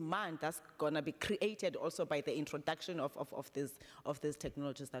or demand that's going to be created also by the introduction of these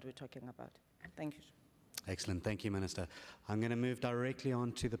technologies that we're talking about. Thank you. Excellent. Thank you, Minister. I'm going to move directly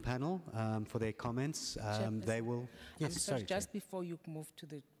on to the panel for their comments. They will... Yes, sorry, just before you move to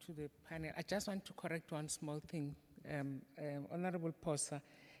the panel, I just want to correct one small thing. Honourable Posa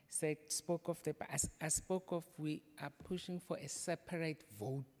spoke of we are pushing for a separate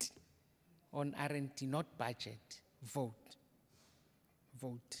vote on R&D, not budget. Vote.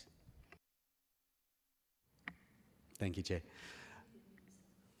 Thank you, Chair.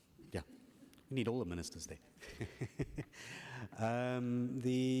 Yeah, we need all the ministers there.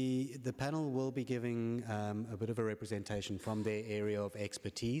 The panel will be giving a bit of a representation from their area of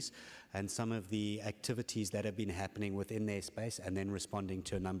expertise and some of the activities that have been happening within their space, and then responding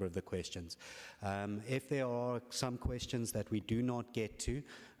to a number of the questions. If there are some questions that we do not get to,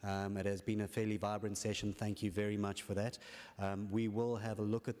 it has been a fairly vibrant session. Thank you very much for that. We will have a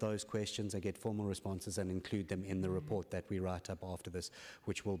look at those questions and get formal responses and include them in the report that we write up after this,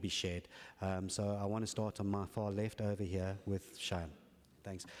 which will be shared. So I want to start on my far left over here with Shayan.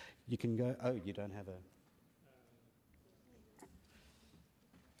 Thanks. You can go. Oh, you don't have a...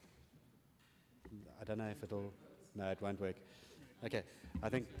 I don't know if it'll... No, it won't work. Okay. I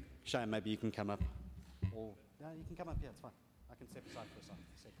think, Shayan, maybe you can come up. Or, no, you can come up here. It's fine. I can step aside for a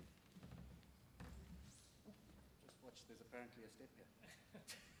second. Just watch, there's apparently a step here.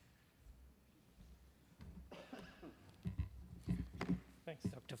 Thanks,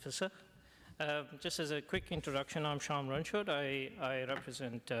 Dr. Visser. Just as a quick introduction, I'm Shyam Ranchod. I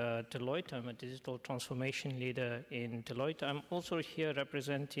represent Deloitte. I'm a digital transformation leader in Deloitte. I'm also here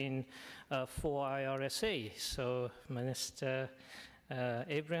representing 4IRSA. So, Minister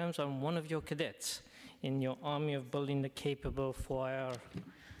Abrahams, I'm one of your cadets in your army of building the capable 4IR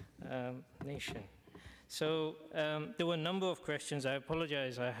nation. So there were a number of questions. I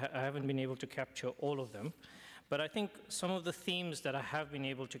apologize, I haven't been able to capture all of them. But I think some of the themes that I have been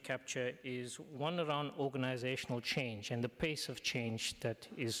able to capture is one around organizational change and the pace of change that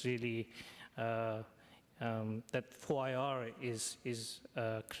is really, that 4IR is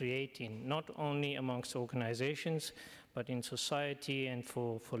creating, not only amongst organizations, but in society and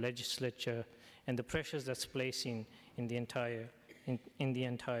for legislature, and the pressures that's placing in the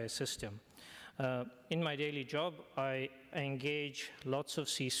entire system. In my daily job, I engage lots of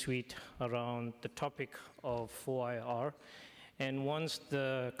C-suite around the topic of 4IR, and once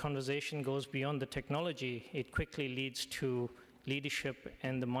the conversation goes beyond the technology, it quickly leads to leadership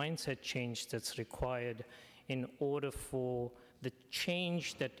and the mindset change that's required in order for the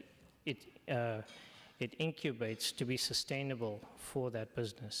change that it incubates to be sustainable for that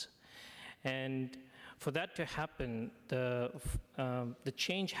business. And for that to happen, the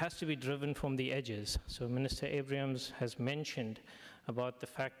change has to be driven from the edges. So Minister Abrahams has mentioned about the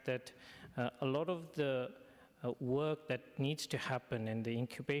fact that a lot of the work that needs to happen and the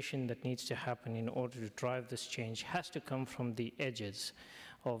incubation that needs to happen in order to drive this change has to come from the edges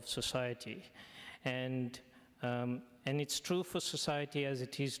of society. And it's true for society as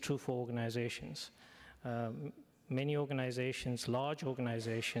it is true for organizations. Many organizations, large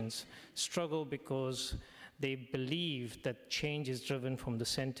organizations, struggle because they believe that change is driven from the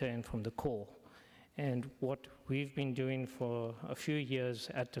center and from the core. And what we've been doing for a few years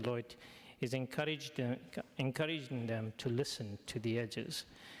at Deloitte is encouraging them to listen to the edges.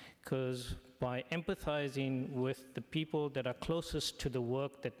 Because by empathizing with the people that are closest to the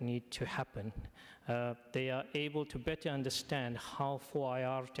work that need to happen, they are able to better understand how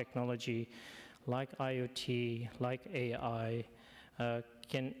 4IR technology like IoT, like AI,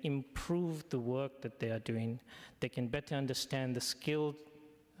 can improve the work that they are doing. They can better understand the skills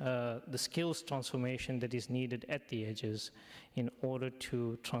transformation that is needed at the edges in order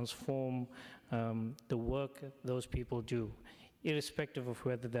to transform the work those people do, irrespective of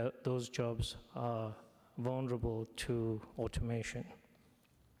whether those jobs are vulnerable to automation.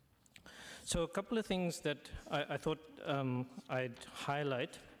 So a couple of things that I thought I'd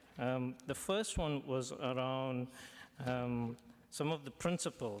highlight. The first one was around some of the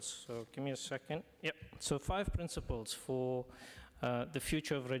principles. So give me a second. Yep. So 5 principles for the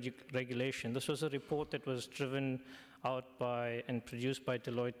future of regulation. This was a report that was driven out by and produced by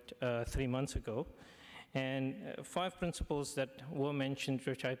Deloitte 3 months ago. And 5 principles that were mentioned,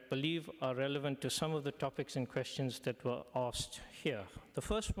 which I believe are relevant to some of the topics and questions that were asked here. The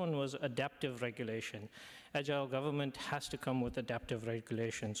first one was adaptive regulation. Agile government has to come with adaptive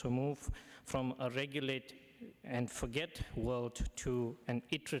regulation. So move from a regulate and forget world to an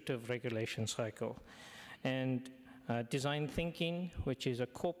iterative regulation cycle. And design thinking, which is a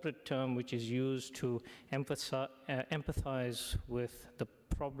corporate term which is used to empathize with the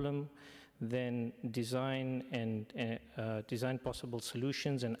problem then design design possible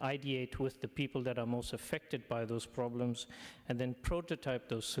solutions and ideate with the people that are most affected by those problems, and then prototype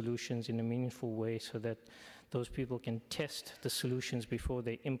those solutions in a meaningful way so that those people can test the solutions before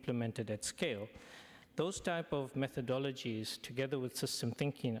they implement it at scale. Those type of methodologies, together with system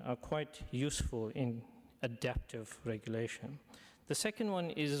thinking, are quite useful in adaptive regulation. The second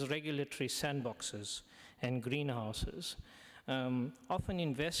one is regulatory sandboxes and greenhouses. Often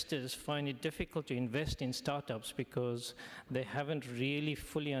investors find it difficult to invest in startups because they haven't really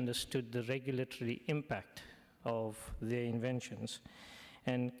fully understood the regulatory impact of their inventions.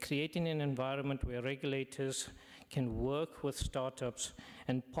 And creating an environment where regulators can work with startups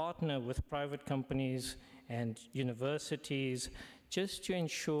and partner with private companies and universities just to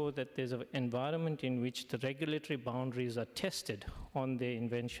ensure that there's an environment in which the regulatory boundaries are tested on their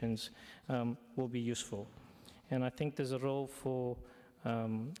inventions will be useful. And I think there's a role for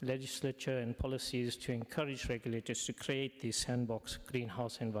legislature and policies to encourage regulators to create these sandbox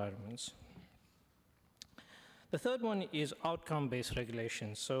greenhouse environments. The third one is outcome-based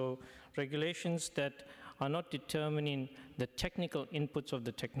regulations. So regulations that are not determining the technical inputs of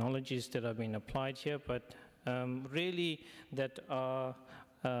the technologies that are being applied here, but really that are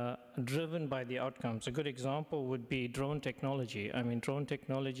driven by the outcomes. A good example would be drone technology. I mean, drone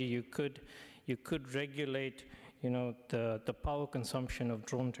technology, you could regulate, the power consumption of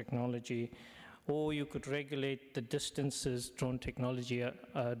drone technology, or you could regulate the distances drone technology.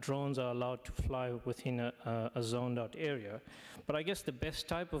 Drones are allowed to fly within a zoned out area. But I guess the best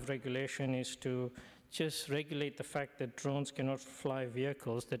type of regulation is to just regulate the fact that drones cannot fly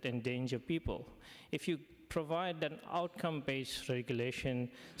vehicles that endanger people. If you provide an outcome-based regulation,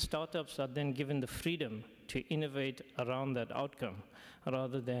 startups are then given the freedom to innovate around that outcome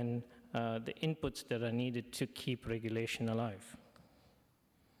rather than the inputs that are needed to keep regulation alive.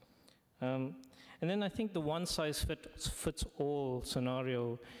 And then I think the one-size-fits-all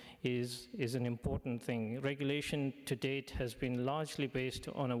scenario is an important thing. Regulation to date has been largely based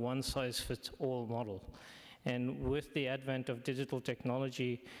on a one-size-fits-all model. And with the advent of digital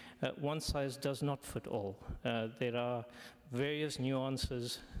technology, one size does not fit all. There are various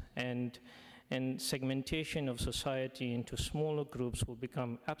nuances, and segmentation of society into smaller groups will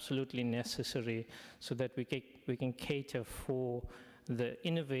become absolutely necessary so that we can cater for the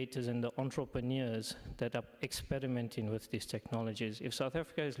innovators and the entrepreneurs that are experimenting with these technologies. If South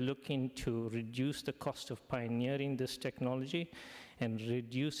Africa is looking to reduce the cost of pioneering this technology and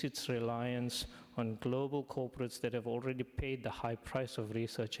reduce its reliance on global corporates that have already paid the high price of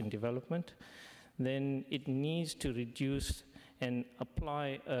research and development, then it needs to reduce and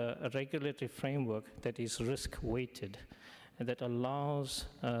apply a regulatory framework that is risk-weighted and that allows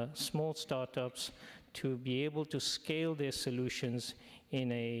small startups to be able to scale their solutions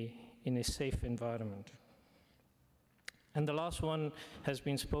in a safe environment. And the last one has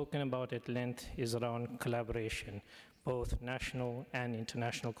been spoken about at length is around collaboration. Both national and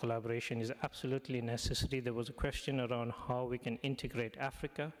international collaboration is absolutely necessary. There was a question around how we can integrate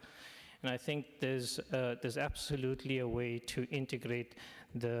Africa. And I think there's absolutely a way to integrate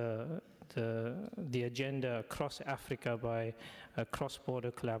the agenda across Africa by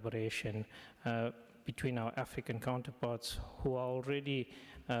cross-border collaboration between our African counterparts who are already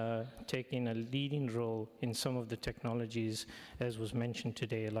taking a leading role in some of the technologies, as was mentioned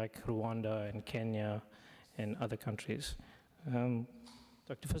today, like Rwanda and Kenya and other countries.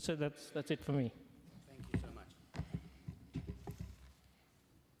 Dr. Visser, that's it for me. Thank you so much.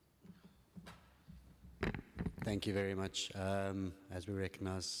 Thank you very much. As we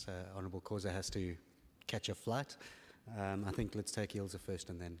recognize, Honourable Khoza has to catch a flight. I think let's take Ilse first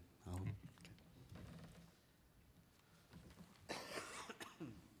and then I'll...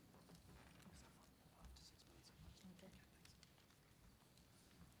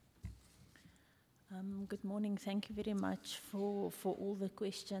 Good morning. Thank you very much for all the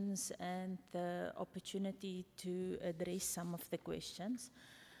questions and the opportunity to address some of the questions.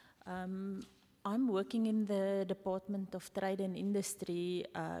 I'm working in the Department of Trade and Industry,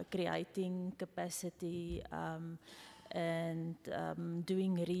 creating capacity and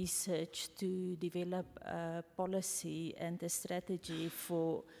doing research to develop a policy and a strategy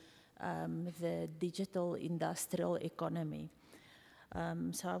for the digital industrial economy.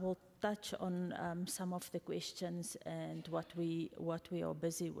 So I will touch on some of the questions and what we are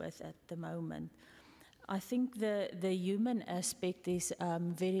busy with at the moment. I think the human aspect is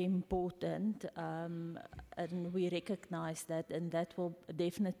very important, and we recognize that, and that will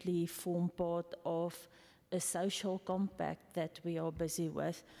definitely form part of a social compact that we are busy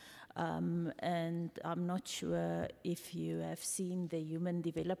with. And I'm not sure if you have seen the Human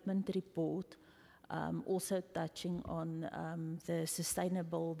Development Report, also touching on the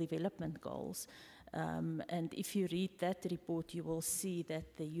Sustainable Development Goals. And if you read that report, you will see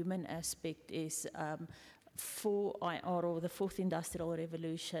that the human aspect is for IR, or the Fourth Industrial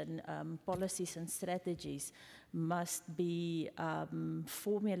Revolution, policies and strategies must be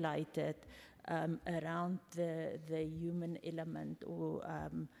formulated around the human element or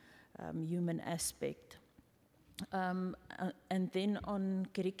human aspect. And then on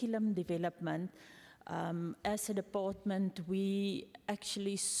curriculum development, as a department, we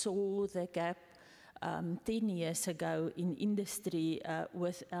actually saw the gap 10 years ago in industry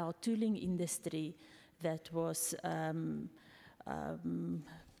with our tooling industry that was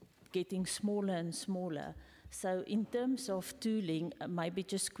getting smaller and smaller. So in terms of tooling, maybe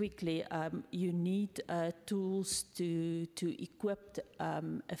just quickly, you need tools to equip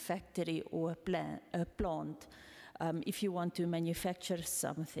a factory or a plant if you want to manufacture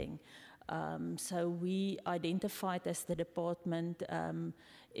something. So we identified as the department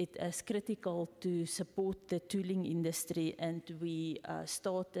it as critical to support the tooling industry, and we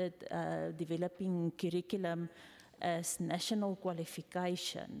started developing curriculum as national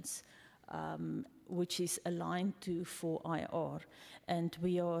qualifications, which is aligned to 4IR. And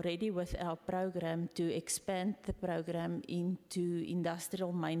we are ready with our program to expand the program into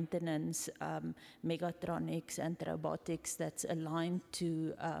industrial maintenance, mechatronics and robotics that's aligned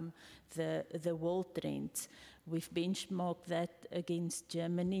to the world trends. We've benchmarked that against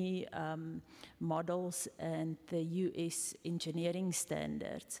Germany models and the US engineering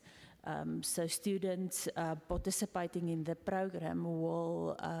standards. So students participating in the program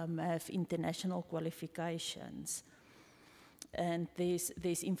will have international qualifications. And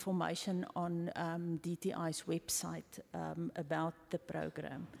there's information on DTI's website about the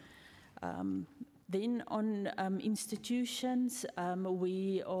program. Then on institutions,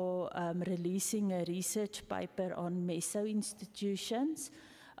 we are releasing a research paper on meso institutions.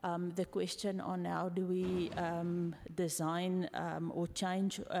 The question on how do we design or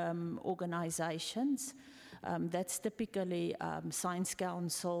change organizations. That's typically science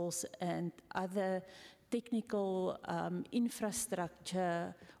councils and other technical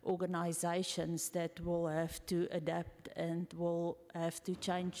infrastructure organizations that will have to adapt and will have to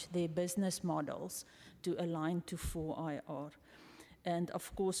change their business models to align to 4IR. And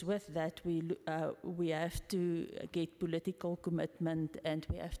of course, with that, we have to get political commitment and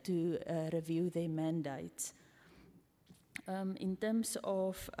we have to review their mandates. In terms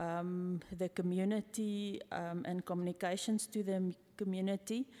of the community and communications to the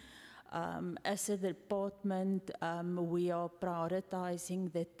community, as a department, we are prioritizing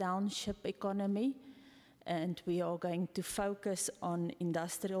the township economy, and we are going to focus on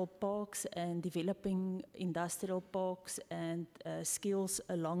industrial parks and developing industrial parks and skills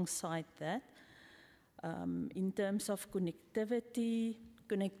alongside that. In terms of connectivity,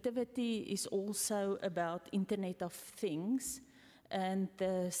 connectivity is also about Internet of Things and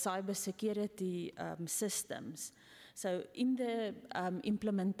the cybersecurity systems. So in the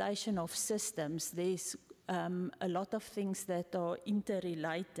implementation of systems, there's a lot of things that are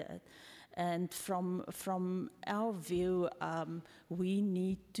interrelated. And from our view, we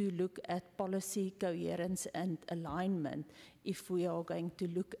need to look at policy coherence and alignment if we are going to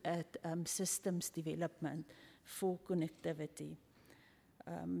look at systems development for connectivity.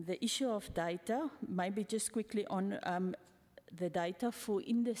 The issue of data, maybe just quickly on the data for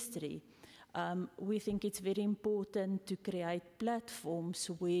industry. We think it's very important to create platforms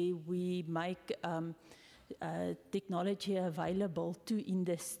where we make technology available to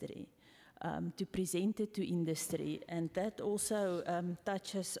industry, to present it to industry. And that also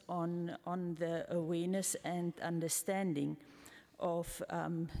touches on the awareness and understanding of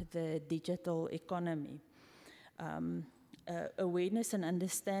the digital economy. Awareness and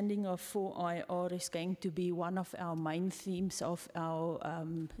understanding of 4IR is going to be one of our main themes of our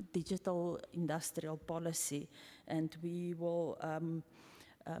digital industrial policy, and we will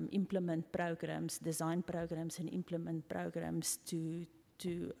implement programs, design programs and implement programs to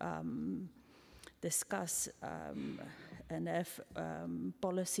discuss and have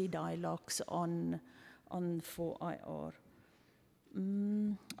policy dialogues on 4IR.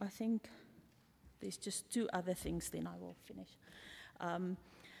 I think there's just two other things, then I will finish.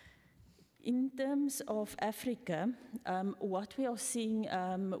 In terms of Africa, what we are seeing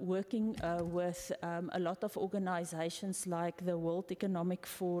working with a lot of organizations like the World Economic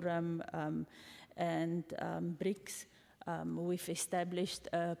Forum and BRICS, we've established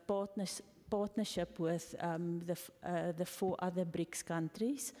a partnership with the 4 other BRICS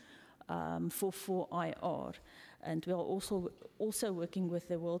countries for 4IR. And we are also working with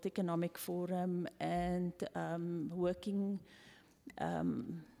the World Economic Forum and working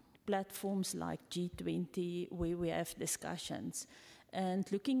platforms like G20 where we have discussions.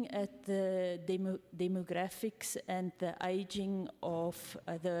 And looking at the demographics and the aging of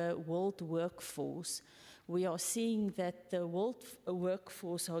the world workforce, we are seeing that the world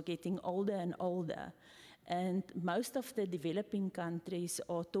workforce are getting older and older. And most of the developing countries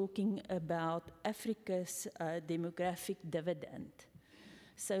are talking about Africa's demographic dividend.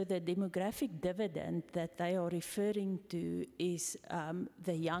 So the demographic dividend that they are referring to is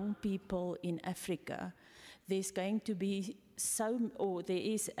the young people in Africa. There's going to be there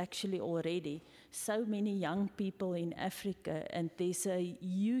is actually already so many young people in Africa, and there's a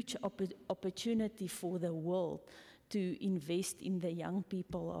huge opportunity for the world to invest in the young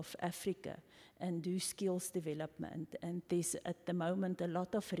people of Africa and do skills development. And there's at the moment a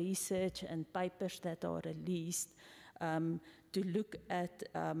lot of research and papers that are released to look at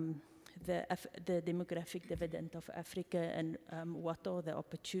the demographic dividend of Africa and what are the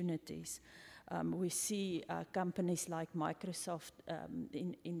opportunities. We see companies like Microsoft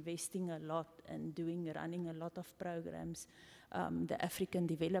investing a lot and running a lot of programs. The African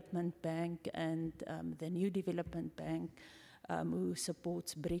Development Bank and the New Development Bank, who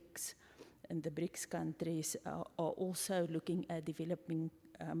supports BRICS, and the BRICS countries are also looking at developing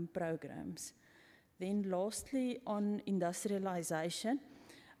programs. Then lastly, on industrialization,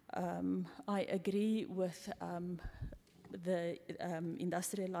 I agree with the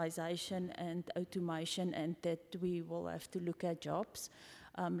industrialization and automation, and that we will have to look at jobs.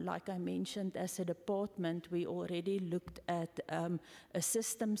 Like I mentioned, as a department, we already looked at a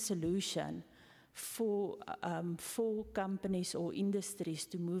system solution for companies or industries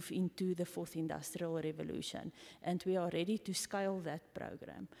to move into the 4th Industrial Revolution, and we are ready to scale that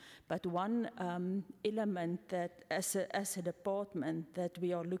program. But one element that, as a department, that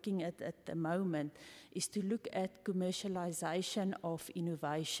we are looking at the moment is to look at commercialization of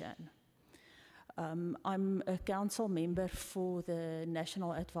innovation. I'm a council member for the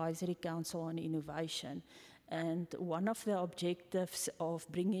National Advisory Council on Innovation, and one of the objectives of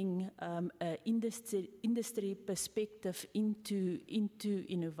bringing an industry perspective into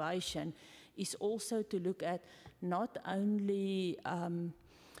innovation is also to look at not only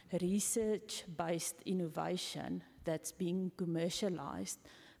research-based innovation that's being commercialized,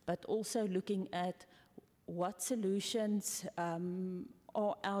 but also looking at what solutions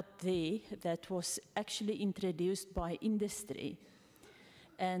are out there that was actually introduced by industry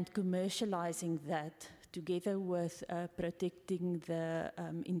and commercializing that together with protecting the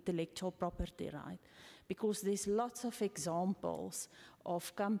intellectual property right. Because there's lots of examples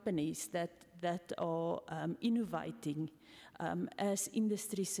of companies that are innovating as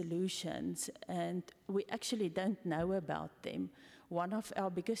industry solutions, and we actually don't know about them. One of our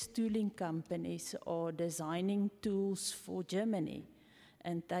biggest tooling companies are designing tools for Germany,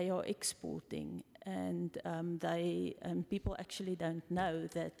 and they are exporting. And people actually don't know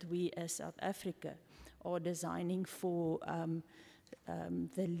that we as South Africa are designing for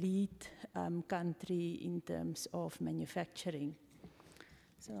the lead country in terms of manufacturing.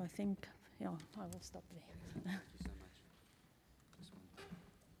 So I think, yeah, I will stop there. Thank you so much.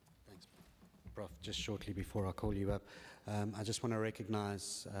 Thanks, Prof. Just shortly before I call you up, I just want to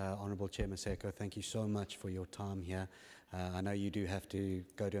recognize Honourable Chair Maseko. Thank you so much for your time here. I know you do have to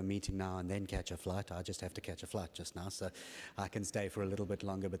go to a meeting now and then catch a flight. I just have to catch a flight just now, so I can stay for a little bit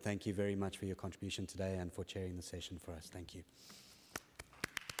longer. But thank you very much for your contribution today and for chairing the session for us. Thank you.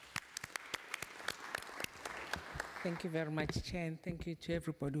 Thank you very much, Chair, and thank you to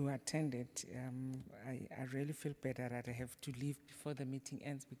everybody who attended. I really feel better that I have to leave before the meeting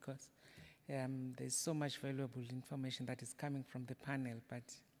ends because there's so much valuable information that is coming from the panel, but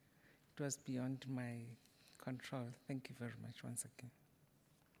it was beyond my control. Thank you very much once again.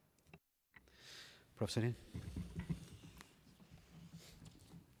 Professor Nin.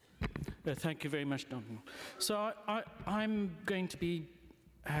 Thank you very much, Donald. So I'm going to be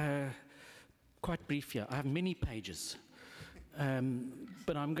quite brief here. I have many pages,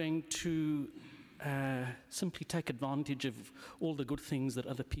 but I'm going to simply take advantage of all the good things that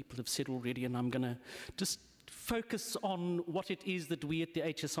other people have said already, and I'm going to just focus on what it is that we at the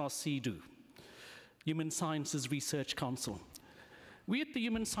HSRC do. Human Sciences Research Council. We at the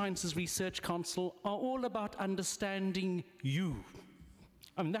Human Sciences Research Council are all about understanding you.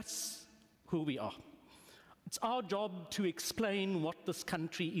 I mean, that's who we are. It's our job to explain what this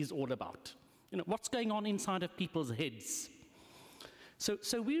country is all about. You know, what's going on inside of people's heads.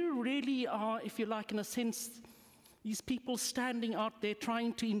 So we really are, if you like, in a sense, these people standing out there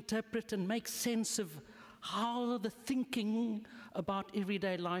trying to interpret and make sense of how the thinking about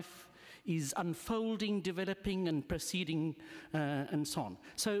everyday life is unfolding, developing, and proceeding, and so on.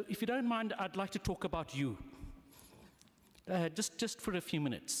 So if you don't mind, I'd like to talk about you, just for a few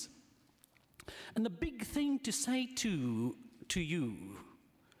minutes. And the big thing to say to you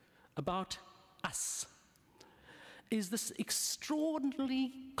about us is this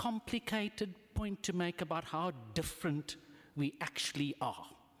extraordinarily complicated point to make about how different we actually are.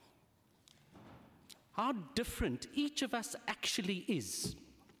 How different each of us actually is.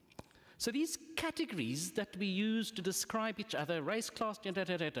 So these categories that we use to describe each other, race, class, gender,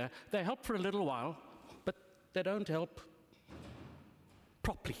 they help for a little while, but they don't help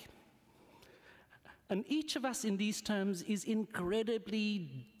properly. And each of us in these terms is incredibly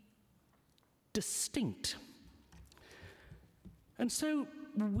distinct. And so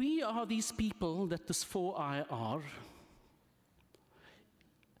we are these people that this 4IR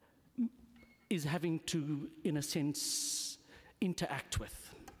is having to, in a sense, interact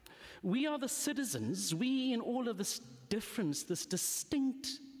with. We are the citizens, we in all of this difference, this distinct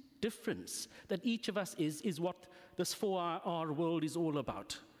difference that each of us is what this 4IR world is all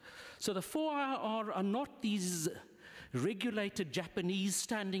about. So the 4IR are not these regulated Japanese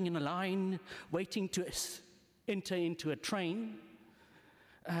standing in a line waiting to enter into a train,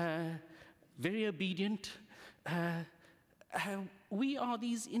 very obedient. We are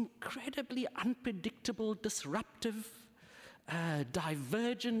these incredibly unpredictable, disruptive,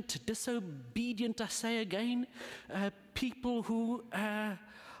 divergent, disobedient, I say again, people who are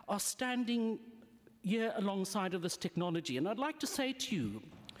standing here alongside of this technology. And I'd like to say to you,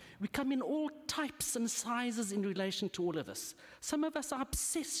 we come in all types and sizes in relation to all of this. Some of us are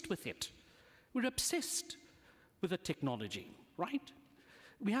obsessed with it. We're obsessed with the technology, right?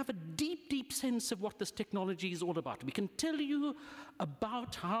 We have a deep, deep sense of what this technology is all about. We can tell you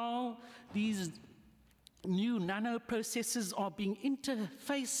about how these new nanoprocessors are being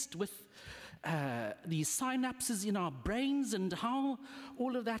interfaced with these synapses in our brains and how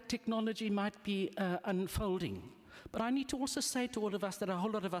all of that technology might be unfolding. But I need to also say to all of us that a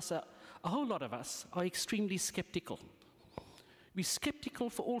whole lot of us are extremely skeptical. We're skeptical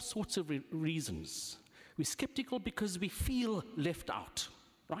for all sorts of reasons. We're skeptical because we feel left out,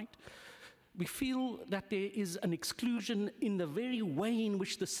 right? We feel that there is an exclusion in the very way in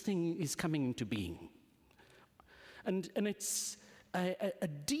which this thing is coming into being. And it's a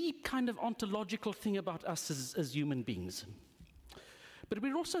deep kind of ontological thing about us as human beings. But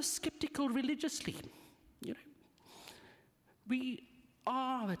we're also skeptical religiously, you know. We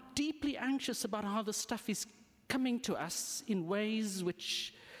are deeply anxious about how the stuff is coming to us in ways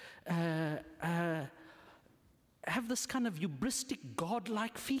which have this kind of hubristic,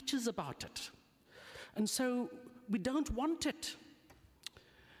 godlike features about it. And so we don't want it.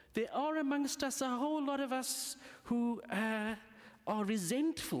 There are amongst us a whole lot of us who are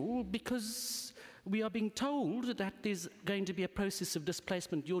resentful because we are being told that there's going to be a process of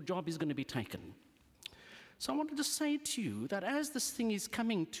displacement, your job is going to be taken. So I wanted to say to you that as this thing is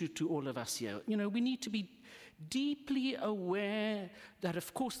coming to all of us here, you know, we need to be deeply aware that,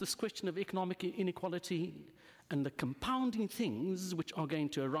 of course, this question of economic inequality and the compounding things which are going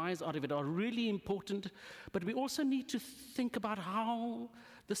to arise out of it are really important, but we also need to think about how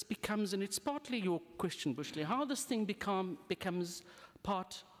this becomes, and it's partly your question, Bushley, how this thing becomes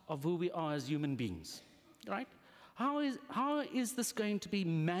part of who we are as human beings, right? How is this going to be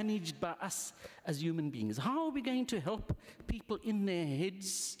managed by us as human beings? How are we going to help people in their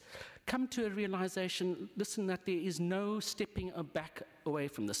heads come to a realization, listen, that there is no stepping back away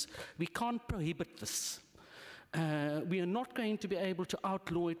from this. We can't prohibit this. We are not going to be able to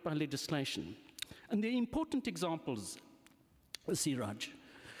outlaw it by legislation. And the important examples, Siraj,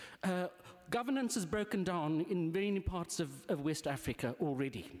 governance is broken down in many parts of West Africa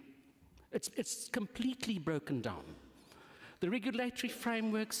already. It's completely broken down. The regulatory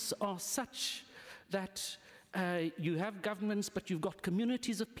frameworks are such that you have governments, but you've got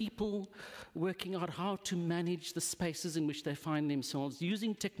communities of people working out how to manage the spaces in which they find themselves,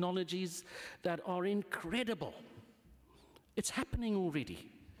 using technologies that are incredible. It's happening already.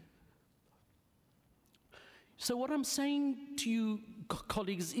 So what I'm saying to you,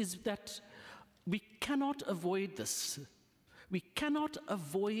 colleagues, is that we cannot avoid this. We cannot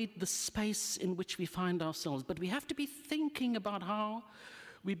avoid the space in which we find ourselves, but we have to be thinking about how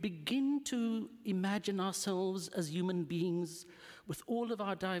we begin to imagine ourselves as human beings with all of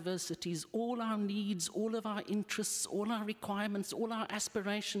our diversities, all our needs, all of our interests, all our requirements, all our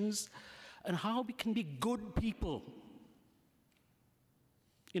aspirations, and how we can be good people.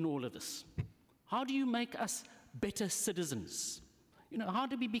 in all of this? How do you make us better citizens? You know, how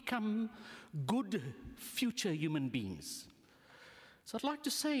do we become good future human beings? So I'd like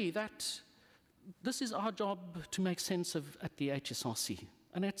to say that this is our job to make sense of at the HSRC,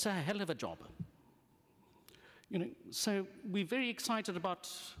 and it's a hell of a job. You know, so we're very excited about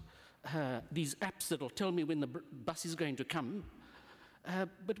these apps that will tell me when the bus is going to come,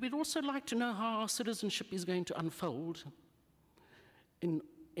 but we'd also like to know how our citizenship is going to unfold in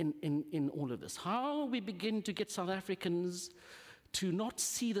all of this. How we begin to get South Africans to not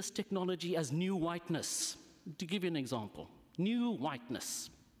see this technology as new whiteness. To give you an example, new whiteness,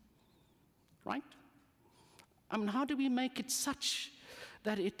 right? I mean, how do we make it such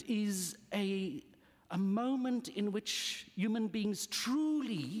that it is a moment in which human beings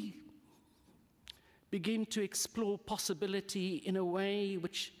truly begin to explore possibility in a way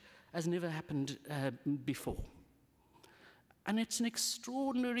which has never happened before? And it's an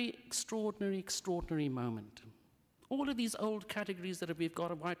extraordinary, extraordinary, extraordinary moment. All of these old categories that we've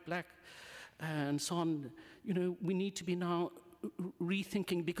got, white, black, and so on, you know, we need to be now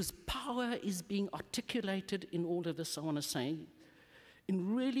rethinking, because power is being articulated in all of this, I want to say,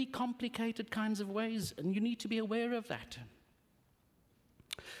 in really complicated kinds of ways, and you need to be aware of that.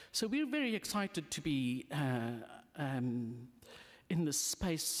 So we're very excited to be in this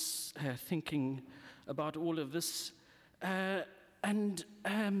space, thinking about all of this. And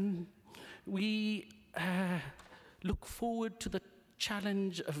we look forward to the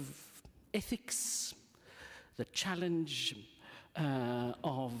challenge of ethics, the challenge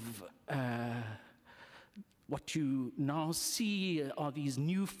of what you now see are these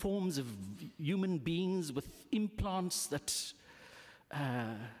new forms of human beings with implants that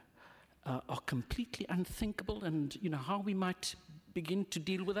are completely unthinkable, and you know how we might begin to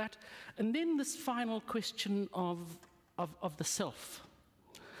deal with that. And then this final question of the self,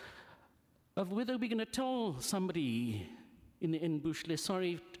 of whether we're going to tell somebody in the end, Bushle,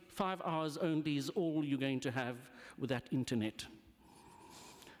 sorry, 5 hours only is all you're going to have with that internet.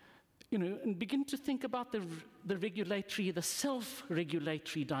 You know, and begin to think about the regulatory, the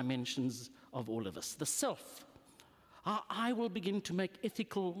self-regulatory dimensions of all of this, the self. I will begin to make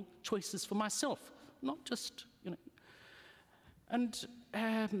ethical choices for myself, not just, you know. And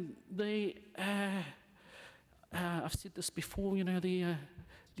I've said this before, you know, the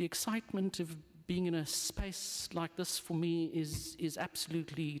excitement of being in a space like this for me is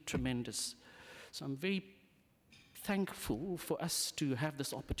absolutely tremendous. So I'm very thankful for us to have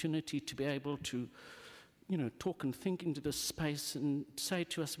this opportunity to be able to, you know, talk and think into this space and say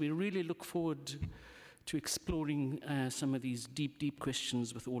to us, we really look forward to exploring some of these deep, deep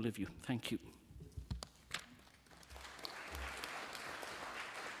questions with all of you. Thank you.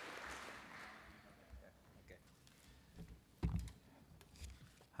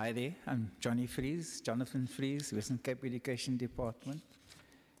 Hi there, I'm Jonathan Fries, Western Cape Education Department.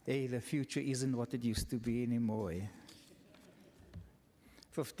 Hey, the future isn't what it used to be anymore.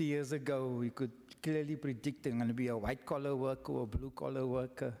 50 years ago, we could clearly predict there's going to be a white-collar worker or a blue-collar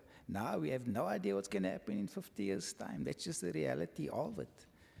worker. Now we have no idea what's going to happen in 50 years' time. That's just the reality of it.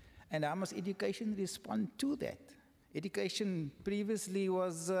 And how must education respond to that? Education previously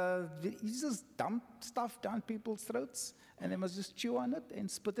was, you just dump stuff down people's throats, and they must just chew on it and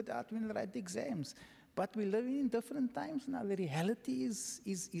spit it out when they write the exams. But we're living in different times now. The reality is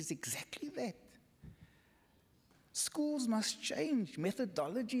exactly that. Schools must change.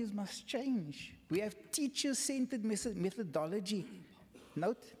 Methodologies must change. We have teacher-centered methodology.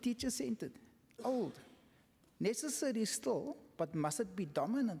 Note, teacher-centered. Old. Necessary still, but must it be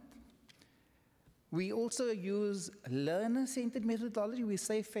dominant? We also use learner-centered methodology. We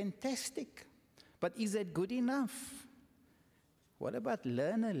say fantastic, but is that good enough? What about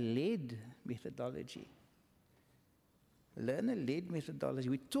learner-led methodology? Learner-led methodology.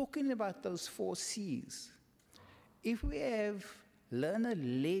 We're talking about those 4 C's. If we have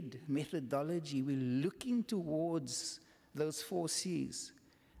learner-led methodology, we're looking towards those 4 C's.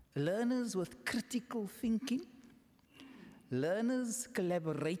 Learners with critical thinking, learners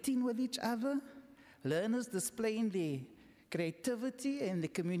collaborating with each other, learners displaying their creativity and their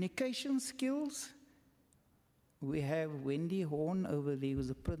communication skills. We have Wendy Horn over there, who's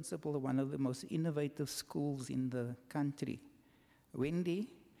the principal of one of the most innovative schools in the country. Wendy,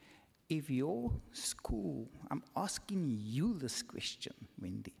 if your school, I'm asking you this question,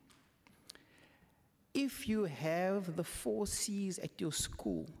 Wendy. If you have the 4 C's at your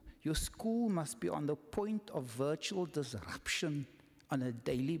school must be on the point of virtual disruption on a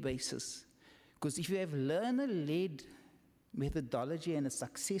daily basis. Because if you have learner-led methodology and it's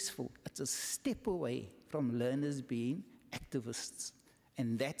successful, it's a step away from learners being activists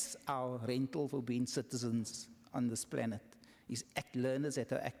And that's our rental for being citizens on this planet, is learners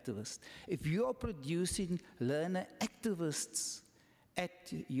that are activists. If you are producing learner activists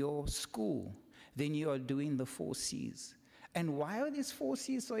at your school, then you are doing the 4 Cs. And why are these 4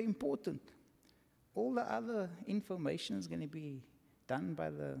 Cs so important? All the other information is going to be done by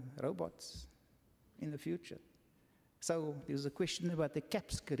the robots in the future. So there was a question about the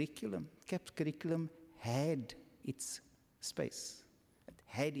CAPS curriculum. CAPS curriculum had its space. It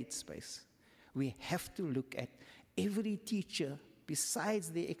had its space. We have to look at every teacher, besides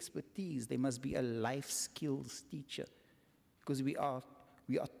their expertise, there must be a life skills teacher. Because we are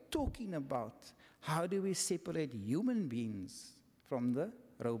talking about how do we separate human beings from the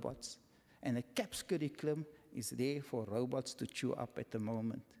robots. And the CAPS curriculum is there for robots to chew up at the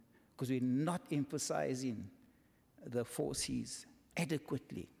moment. Because we're not emphasizing the 4 Cs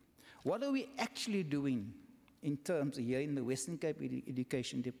adequately. What are we actually doing in terms here in the Western Cape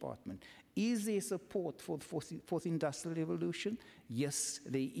Education Department? Is there support for the fourth industrial revolution? Yes,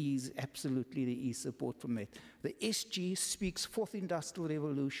 there is, absolutely there is support from it. The SG speaks fourth industrial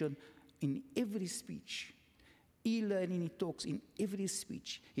revolution in every speech. E-learning, he talks in every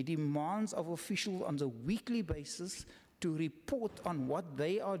speech. He demands of officials on a weekly basis to report on what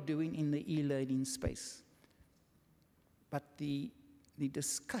they are doing in the e-learning space. But the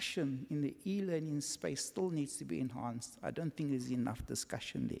discussion in the e-learning space still needs to be enhanced. I don't think there's enough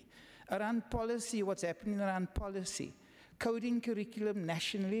discussion there. Around policy, what's happening around policy? Coding curriculum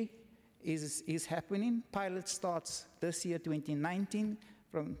nationally is happening. Pilot starts this year, 2019,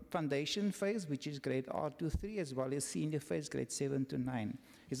 from foundation phase, which is grade R to 3, as well as senior phase, grade 7 to 9.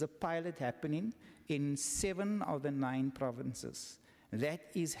 There's a pilot happening in 7 of the 9 provinces. That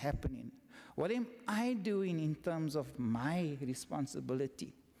is happening. What am I doing in terms of my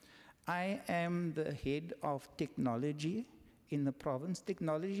responsibility? I am the head of technology in the province.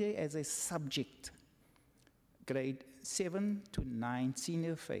 Technology as a subject, grade 7 to 9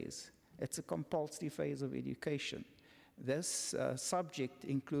 senior phase. It's a compulsory phase of education. This subject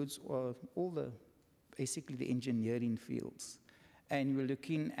includes basically the engineering fields. And we're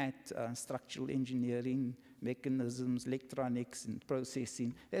looking at structural engineering, mechanisms, electronics, and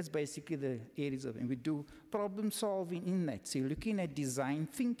processing. That's basically the areas of it. And we do problem solving in that. So you're looking at design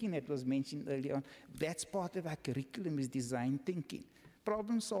thinking that was mentioned earlier on. That's part of our curriculum, is design thinking.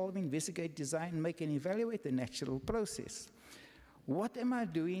 Problem solving, investigate, design, make, and evaluate the natural process. What am I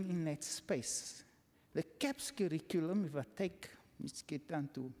doing in that space? The CAPS curriculum, if I let's get down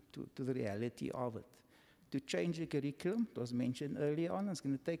to the reality of it. To change the curriculum, it was mentioned earlier on, it's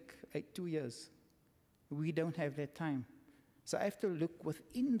going to take 2 years. We don't have that time. So I have to look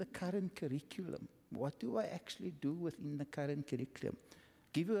within the current curriculum. What do I actually do within the current curriculum?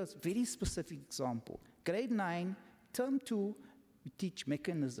 Give you a very specific example. Grade 9, term 2, we teach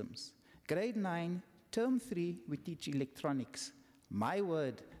mechanisms. Grade 9, term 3, we teach electronics. My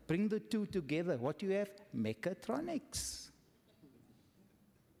word, bring the 2 together. What do you have? Mechatronics.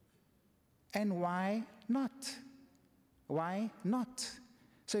 And why not? Why not?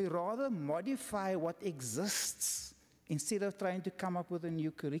 So you rather modify what exists instead of trying to come up with a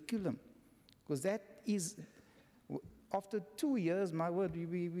new curriculum. Because that is, after 2 years, my word,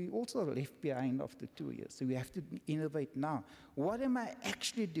 we also left behind after 2 years. So we have to innovate now. What am I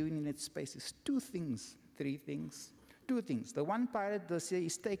actually doing in that space? It's 2 things, 3 things. 2 things. The one pilot this year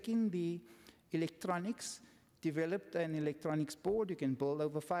is taking the electronics, developed an electronics board. You can build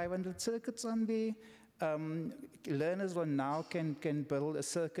over 500 circuits on there. Learners now can build a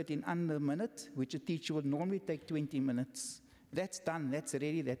circuit in under a minute, which a teacher would normally take 20 minutes. That's done. That's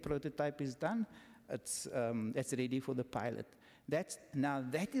ready. That prototype is done. It's ready for the pilot. Now,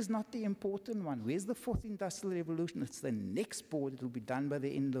 that is not the important one. Where's the fourth industrial revolution? It's the next board. It will be done by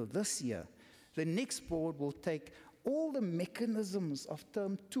the end of this year. The next board will take all the mechanisms of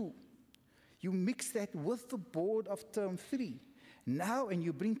term 2. You mix that with the board of term 3. Now, and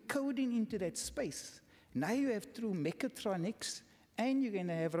you bring coding into that space. Now you have through mechatronics, and you're going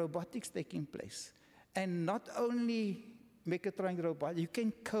to have robotics taking place. And not only mechatronic robotics, you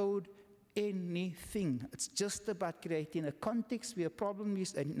can code anything. It's just about creating a context where a problem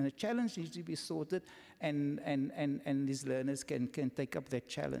is, and a challenge needs to be sorted, and these learners can take up that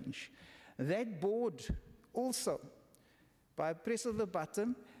challenge. That board also, by press of the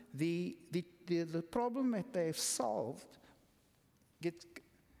button, the problem that they've solved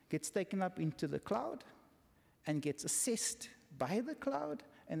gets taken up into the cloud and gets assessed by the cloud,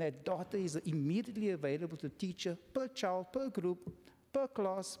 and that data is immediately available to teacher per child, per group, per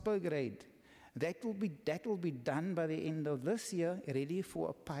class, per grade. That will be done by the end of this year, ready for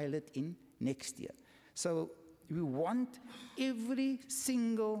a pilot in next year. So We want every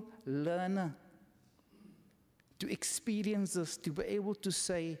single learner to experience this, to be able to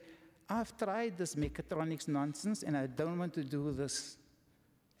say, I've tried this mechatronics nonsense and I don't want to do this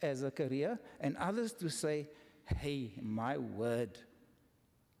as a career. And others to say, hey, my word,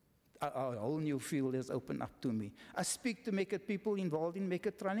 a whole new field has opened up to me. I speak to people involved in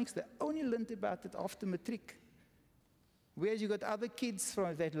mechatronics, they only learned about it after matric. Whereas you got other kids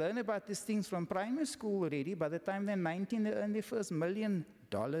that learn about these things from primary school already. By the time they're 19, they earn their first $1 million.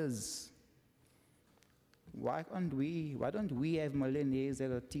 Why don't we have millionaires that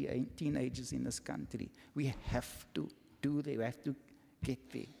are teenagers in this country? We have to do that. We have to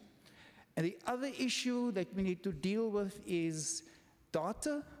get there. And the other issue that we need to deal with is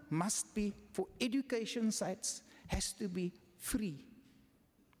data must be, for education sites, has to be free.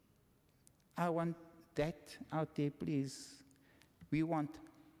 I want that out there, please. We want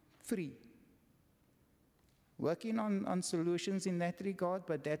free. Working on solutions in that regard,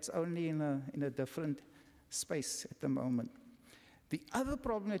 but that's only in a different space at the moment. The other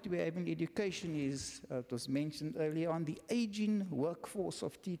problem that we have in education is, it was mentioned earlier on, the aging workforce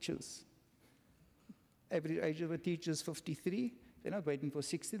of teachers. Average age of a teacher is 53. They're not waiting for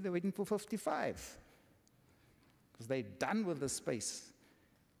 60, they're waiting for 55. Because they're done with the space.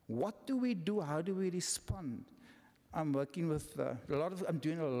 What do we do? How do we respond? I'm working with I'm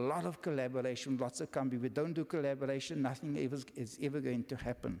doing a lot of collaboration with lots of companies. We don't do collaboration, nothing is ever going to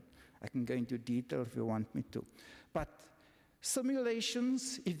happen. I can go into detail if you want me to. But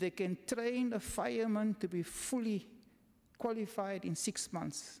simulations, if they can train a fireman to be fully qualified in 6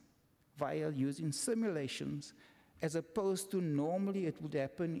 months via using simulations, as opposed to normally it would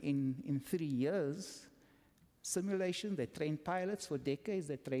happen in 3 years. Simulation, they train pilots for decades,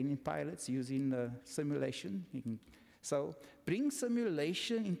 they're training pilots using simulation. So bring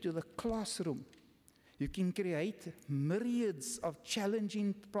simulation into the classroom. You can create myriads of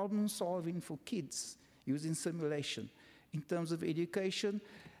challenging problem solving for kids using simulation. In terms of education,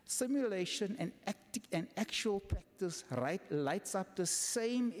 simulation and actual practice lights up the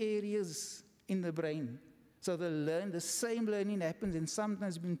same areas in the brain. So the same learning happens, and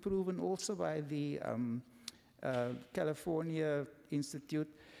sometimes been proven also by the California Institute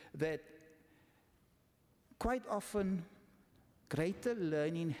that quite often greater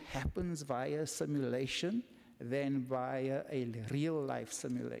learning happens via simulation than via a real-life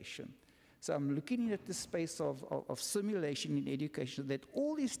simulation. So I'm looking at the space of simulation in education, that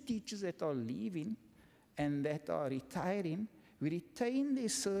all these teachers that are leaving and that are retiring, we retain their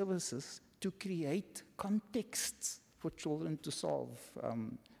services to create contexts for children to solve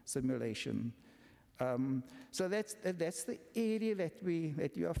simulation. So that's the area that we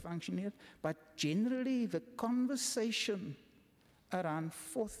are functioning in. But generally, the conversation around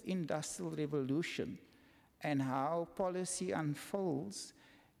fourth industrial revolution and how policy unfolds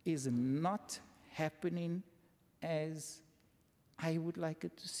is not happening as I would like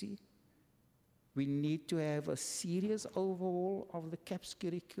it to see. We need to have a serious overhaul of the CAPS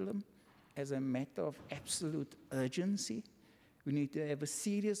curriculum as a matter of absolute urgency. We need to have a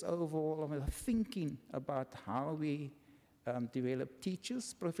serious overhaul of thinking about how we develop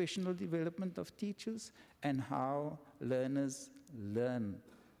teachers, professional development of teachers, and how learners learn.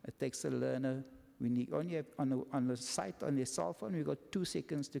 It takes a learner, we need only have on the site, on their cell phone, we've got 2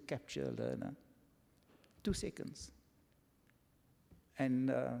 seconds to capture a learner. 2 seconds. And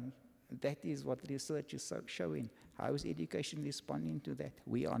that is what research is showing. How is education responding to that?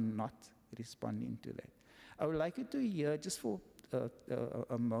 We are not responding to that. I would like you to hear, just for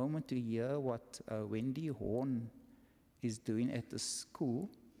a moment, to hear what Wendy Horn is doing at the school.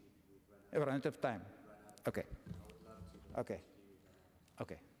 We're out of time. Okay. Okay.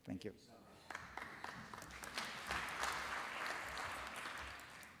 Okay, thank you.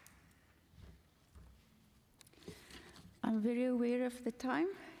 I'm very aware of the time.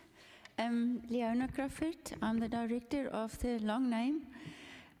 Leona Crawford, I'm the director of the long name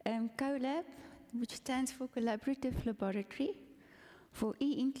CoLab, which stands for Collaborative Laboratory for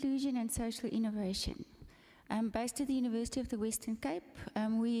E-Inclusion and Social Innovation. Based at the University of the Western Cape,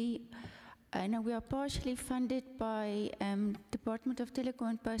 we are partially funded by Department of Telecom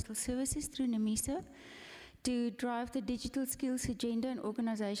and Postal Services through NEMISA to drive the digital skills agenda and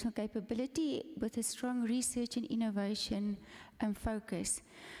organizational capability with a strong research and innovation focus.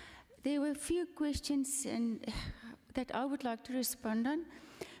 There were a few questions that I would like to respond on,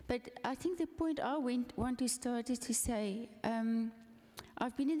 but I think the point I want to start is to say,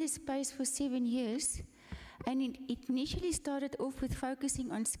 I've been in this space for 7 years, and it initially started off with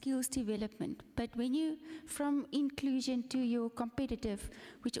focusing on skills development. But when you, from inclusion to your competitive,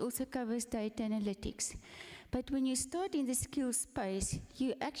 which also covers data analytics. But when you start in the skill space,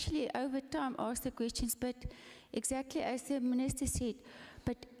 you actually over time ask the questions, but exactly as the Minister said,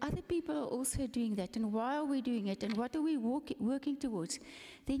 but other people are also doing that, and why are we doing it, and what are we working towards?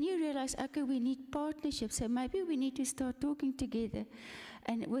 Then you realize, okay, we need partnerships, so maybe we need to start talking together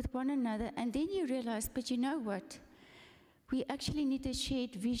and with one another, and then you realize, but you know what? We actually need a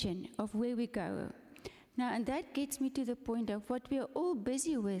shared vision of where we go. Now, and that gets me to the point of what we are all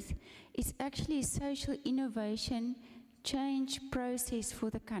busy with is actually social innovation, change process for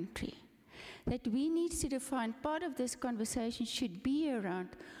the country. That we need to define, part of this conversation should be around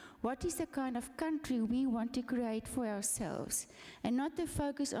what is the kind of country we want to create for ourselves, and not the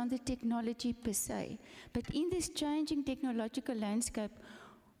focus on the technology per se, but in this changing technological landscape,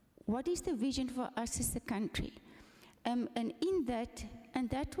 what is the vision for us as a country? And in that, and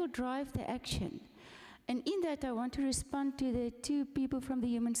that will drive the action. And in that, I want to respond to the two people from the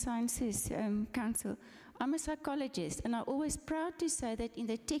Human Sciences Council. I'm a psychologist, and I'm always proud to say that in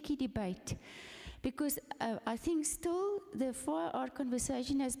the techie debate, because I think still the 4-hour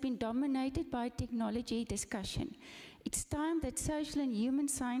conversation has been dominated by technology discussion. It's time that social and human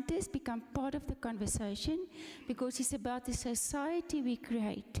scientists become part of the conversation, because it's about the society we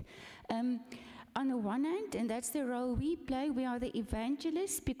create. On the one hand, and that's the role we play, we are the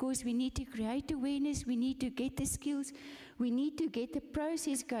evangelists, because we need to create awareness, we need to get the skills, we need to get the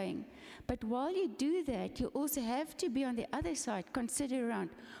process going. But while you do that, you also have to be on the other side, consider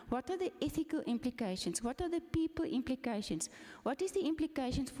around what are the ethical implications, what are the people implications, what is the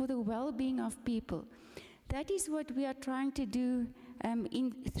implications for the well-being of people. That is what we are trying to do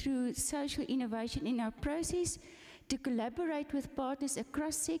through social innovation in our process, to collaborate with partners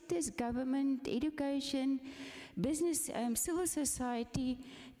across sectors, government, education, business, civil society,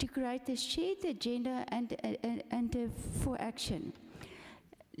 to create a shared agenda and for action.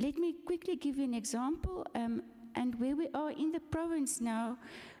 Let me quickly give you an example, and where we are in the province now,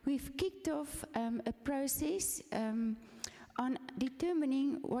 we've kicked off a process on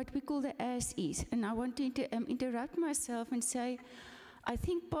determining what we call the as-is. And I want to interrupt myself and say, I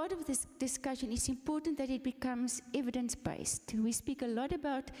think part of this discussion is important that it becomes evidence-based. We speak a lot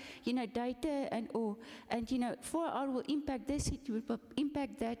about, data and 4R will impact this, it will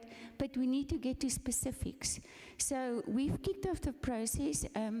impact that, but we need to get to specifics. So we've kicked off the process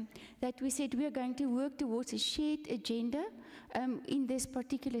that we said we are going to work towards a shared agenda in this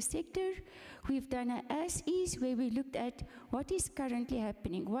particular sector. We've done an as-is where we looked at what is currently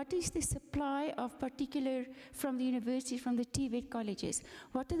happening, what is the supply of particular from the universities, from the TVET colleges,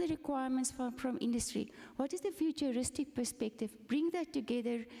 what are the requirements from industry, what is the futuristic perspective, bring that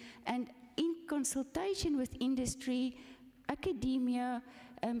together, and in consultation with industry, academia,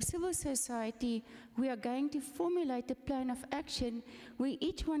 civil society, we are going to formulate a plan of action where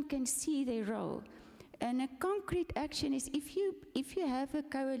each one can see their role. And a concrete action is if you have a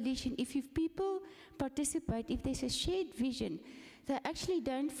coalition, if people participate, if there's a shared vision, they actually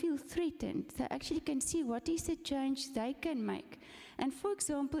don't feel threatened. They actually can see what is the change they can make. And for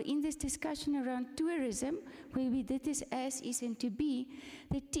example, in this discussion around tourism, where we did this as is and to be,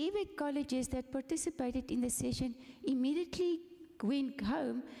 the TVET colleges that participated in the session immediately went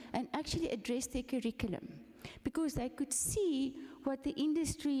home and actually addressed their curriculum, because they could see what the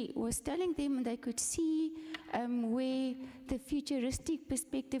industry was telling them, and they could see where the futuristic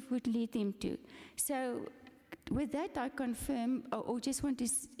perspective would lead them to. So with that, I confirm, or just want to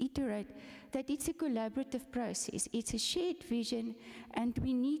iterate, that it's a collaborative process. It's a shared vision, and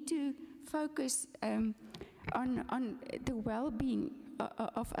we need to focus on the well-being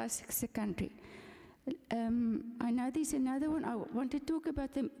of us as a country. I know there's another one. I want to talk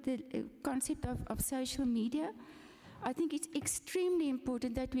about the concept of social media. I think it's extremely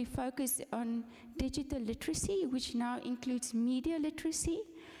important that we focus on digital literacy, which now includes media literacy,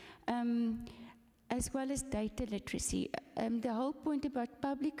 as well as data literacy. The whole point about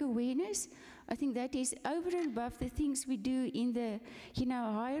public awareness, I think that is over and above the things we do in the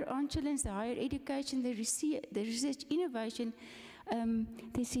higher excellence, the higher education, the research innovation.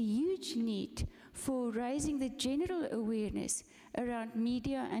 There's a huge need for raising the general awareness around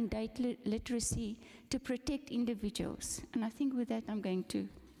media and data literacy to protect individuals. And I think with that, I'm going to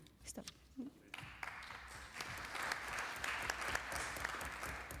stop.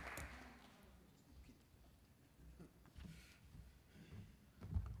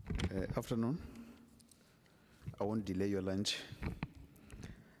 Afternoon. I won't delay your lunch.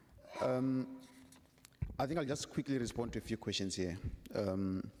 I think I'll just quickly respond to a few questions here.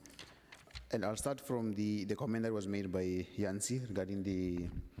 And I'll start from the comment that was made by Jansie regarding the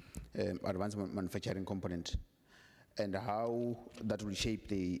advanced manufacturing component. and how that will shape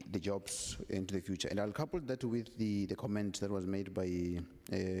the jobs into the future. And I'll couple that with the comment that was made by,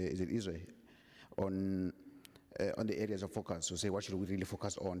 is it Israel, on the areas of focus. So say, what should we really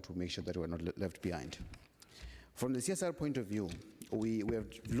focus on to make sure that we're not left behind? From the CSIR point of view, we have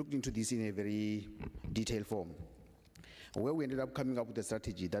looked into this in a very detailed form, where we ended up coming up with a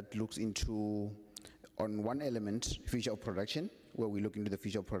strategy that looks into, on one element, future of production, where we look into the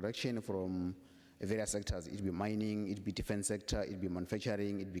future of production from various sectors. It'd be mining, it'd be defense sector, it'd be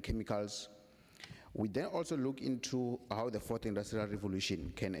manufacturing, it'd be chemicals. We then also look into how the fourth industrial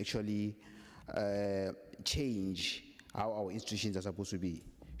revolution can actually change how our institutions are supposed to be.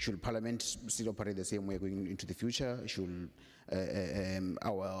 Should Parliament still operate the same way going into the future? Should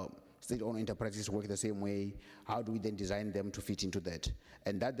our state-owned enterprises work the same way? How do we then design them to fit into that?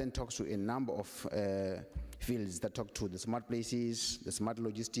 And that then talks to a number of fields that talk to the smart places, the smart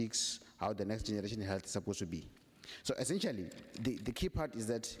logistics, how the next generation health is supposed to be. So essentially, the key part is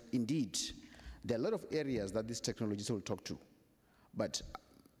that indeed, there are a lot of areas that these technologies will talk to, but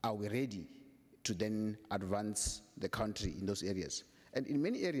are we ready to then advance the country in those areas? And in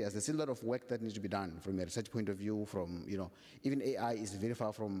many areas, there's still a lot of work that needs to be done from a research point of view, from, even AI is very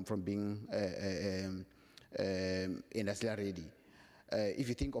far from being industrial ready. If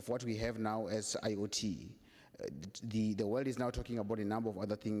you think of what we have now as IoT, the world is now talking about a number of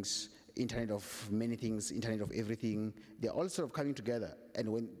other things, Internet of many things, Internet of everything. They're all sort of coming together. And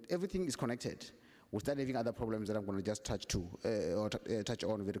when everything is connected, we'll start having other problems that I'm going to just touch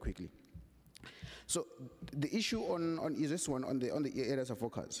on very quickly. So the issue on is this one, on the areas of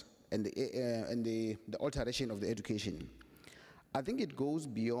focus and the alteration of the education. I think it goes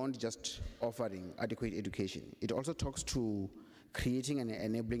beyond just offering adequate education. It also talks to creating an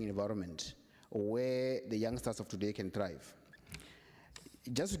enabling environment where the youngsters of today can thrive.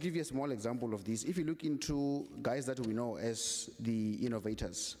 Just to give you a small example of this, if you look into guys that we know as the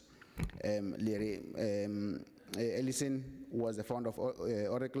innovators, Ellison was the founder of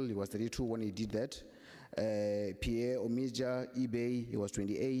Oracle. He was 32 when he did that. Pierre Omija, eBay, he was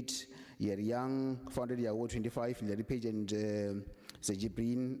 28. Yeri Young founded Yahoo 25. Larry Page and Sergey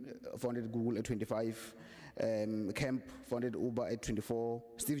Brin founded Google at 25. Kemp founded Uber at 24.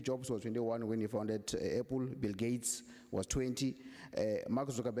 Steve Jobs was 21 when he founded Apple. Bill Gates was 20. Mark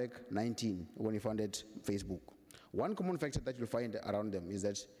Zuckerberg, 19 when he founded Facebook. One common factor that you'll find around them is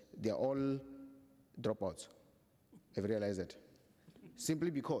that they're all dropouts. Have you realized that? Simply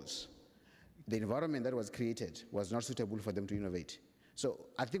because the environment that was created was not suitable for them to innovate. So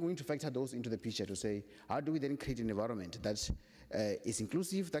I think we need to factor those into the picture to say, how do we then create an environment that is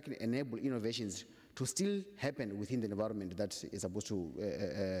inclusive, that can enable innovations to still happen within the environment that is supposed to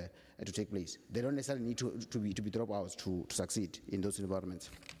take place. They don't necessarily need to be dropouts to succeed in those environments.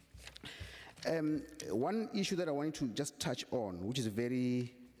 One issue that I wanted to just touch on, which is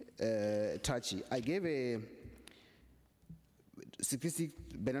very touchy, I gave a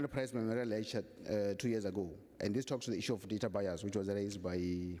 66th Bernard Prize Memorial Lecture 2 years ago, and this talks to the issue of data bias, which was raised by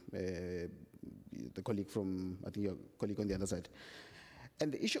the colleague from, I think your colleague on the other side.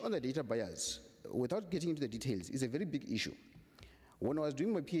 And the issue on the data bias, without getting into the details, is a very big issue. When I was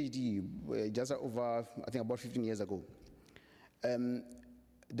doing my PhD, just over, I think about 15 years ago,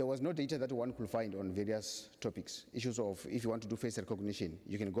 there was no data that one could find on various topics. Issues of, if you want to do face recognition,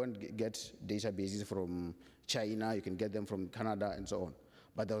 you can go and get databases from China, you can get them from Canada, and so on.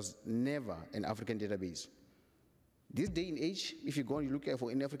 But there was never an African database. This day and age, if you go and you look for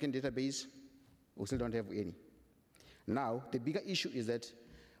an African database, we still don't have any. Now, the bigger issue is that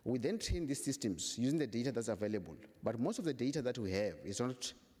we then train these systems using the data that's available, but most of the data that we have is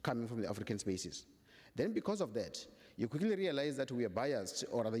not coming from the African spaces. Then because of that, you quickly realize that we are biased,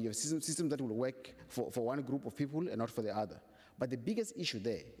 or rather you have systems that will work for one group of people and not for the other. But the biggest issue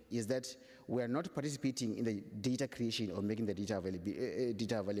there is that we are not participating in the data creation or making the data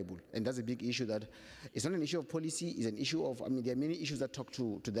available. And that's a big issue that it's not an issue of policy, it's an issue of, there are many issues that talk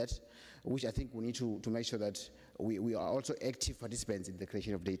to that, which I think we need to make sure that we are also active participants in the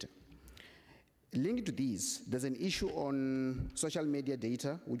creation of data. Linked to this, there's an issue on social media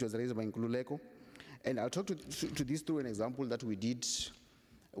data, which was raised by Nkululeko. And I'll talk to this through an example that we did.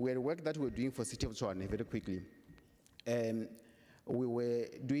 We had work that we were doing for City of Tshwane very quickly. We were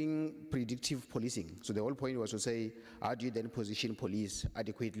doing predictive policing. So the whole point was to say, how do you then position police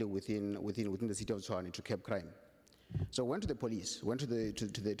adequately within the City of Tshwane to curb crime? So we went to the police, went to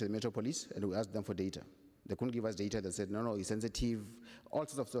the Metro Police, and we asked them for data. They couldn't give us data. They said, no, it's sensitive, all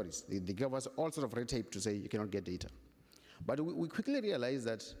sorts of stories. They gave us all sorts of red tape to say you cannot get data. But we quickly realized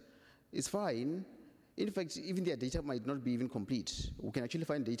that it's fine. In fact, even their data might not be even complete. We can actually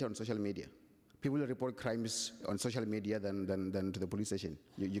find data on social media. people report crimes on social media than to the police station.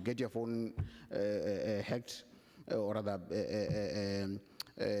 You get your phone hacked, or rather,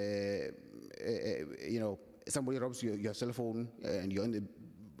 you know, somebody robs your cell phone and you're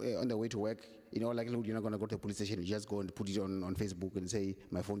on the way to work. In all likelihood, you're not going to go to the police station. You just go and put it on Facebook and say,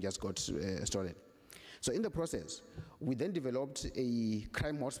 my phone just got stolen. So in the process, we then developed a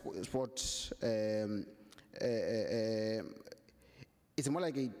crime hotspot. It's more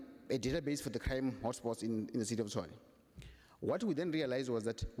like a database for the crime hotspots in the city of Tshwane. What we then realized was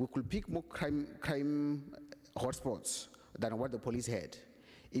that we could pick more crime hotspots than what the police had.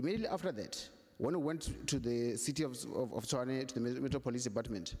 Immediately after that, when we went to the city of Tshwane, to the Metro Police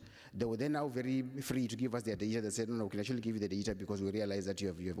Department, they were then now very free to give us their data. They said, no, we can actually give you the data because we realize that you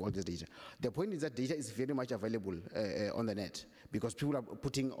have all this data. The point is that data is very much available on the net because people are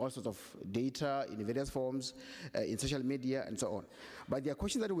putting all sorts of data in various forms, in social media and so on. But there are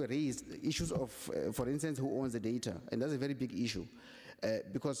questions that were raised, issues of, for instance, who owns the data, and that's a very big issue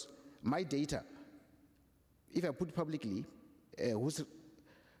because my data, if I put it publicly,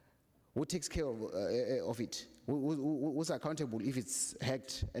 who takes care of it? Who's accountable if it's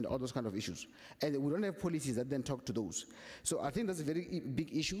hacked and all those kind of issues? And we don't have policies that then talk to those. So I think that's a very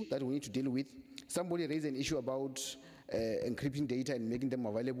big issue that we need to deal with. Somebody raised an issue about encrypting data and making them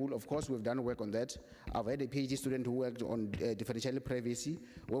available. Of course, we've done work on that. I've had a PhD student who worked on differential privacy,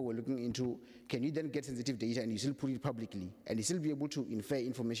 where we're looking into, can you then get sensitive data and you still put it publicly, and you still be able to infer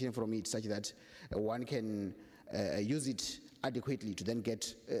information from it such that one can use it adequately to then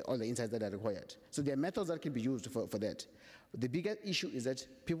get all the insights that are required. So there are methods that can be used for that. The bigger issue is that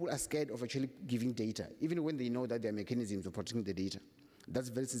people are scared of actually giving data, even when they know that there are mechanisms of protecting the data. That's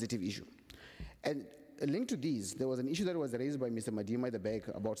a very sensitive issue. And linked to these, there was an issue that was raised by Mr. Madima at the back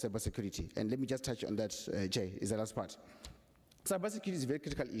about cybersecurity. And let me just touch on that, Jay, is the last part. Cybersecurity is a very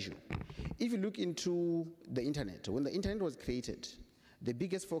critical issue. If you look into the internet, when the internet was created, the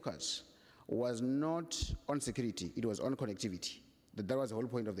biggest focus was not on security, it was on connectivity. That was the whole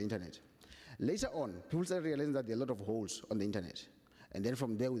point of the internet. Later on, people started realizing that there are a lot of holes on the internet. And then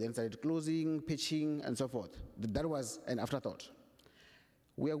from there, we then started closing, patching, and so forth. That was an afterthought.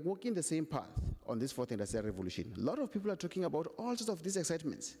 We are walking the same path on this fourth industrial revolution. A lot of people are talking about all sorts of these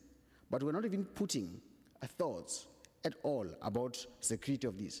excitements, but we're not even putting thoughts at all about security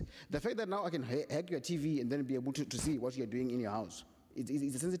of this. The fact that now I can hack your TV and then be able to see what you're doing in your house, it's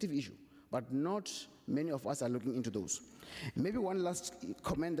a sensitive issue. But not many of us are looking into those. Maybe one last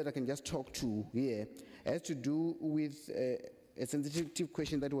comment that I can just talk to here has to do with a sensitive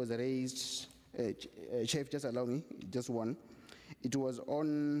question that was raised. Chief, just allow me, just one. It was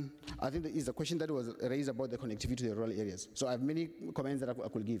on, I think it's a question that was raised about the connectivity to the rural areas. So I have many comments that I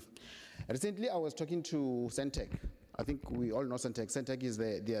could give. Recently, I was talking to Centec. I think we all know Centec. Centec is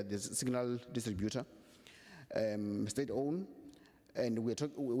the signal distributor, state-owned. And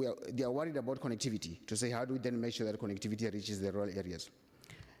they are worried about connectivity, to say how do we then make sure that connectivity reaches the rural areas.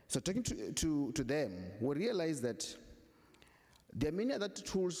 So talking to them, we realize that there are many other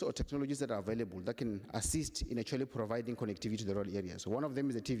tools or technologies that are available that can assist in actually providing connectivity to the rural areas. One of them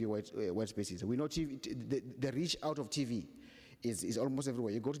is the TV white spaces. We know TV, the reach out of TV is almost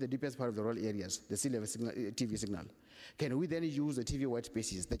everywhere. You go to the deepest part of the rural areas, they still have a TV signal. Can we then use the TV white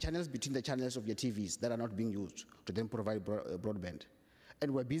spaces, the channels between the channels of your TVs that are not being used, to then provide broadband?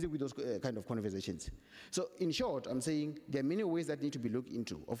 And we're busy with those kind of conversations. So in short, I'm saying there are many ways that need to be looked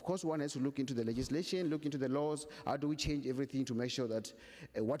into. Of course, one has to look into the legislation, look into the laws. How do we change everything to make sure that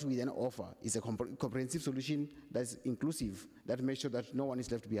what we then offer is a comprehensive solution that's inclusive, that makes sure that no one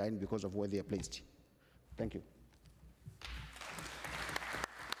is left behind because of where they are placed. Thank you.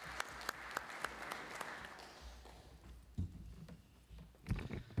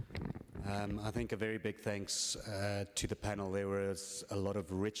 I think a very big thanks to the panel. There was a lot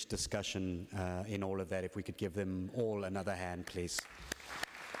of rich discussion in all of that. If we could give them all another hand, please.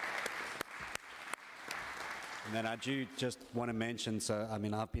 And then I do just want to mention, so I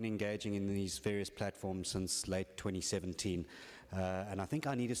mean, I've been engaging in these various platforms since late 2017, and I think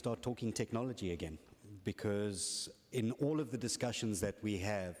I need to start talking technology again, because in all of the discussions that we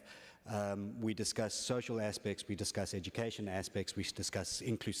have, we discuss social aspects, we discuss education aspects, we discuss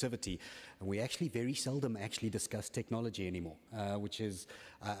inclusivity, and we actually very seldom actually discuss technology anymore, which is,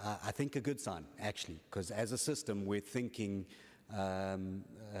 I think, a good sign, actually, because as a system, we're thinking,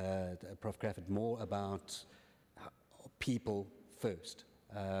 Prof. Crawford, more about people first,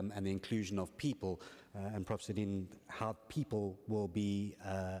 and the inclusion of people, and Prof. Sedin, how people will be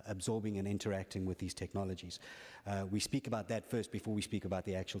absorbing and interacting with these technologies. We speak about that first before we speak about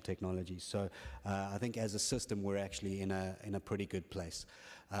the actual technologies. So I think as a system, we're actually in a pretty good place.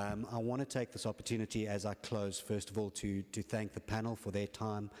 I want to take this opportunity as I close, first of all, to thank the panel for their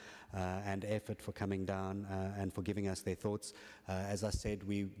time and effort for coming down and for giving us their thoughts. As I said,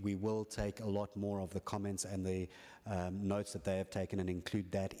 we will take a lot more of the comments and the notes that they have taken and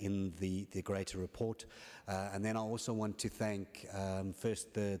include that in the greater report. And then I also want to thank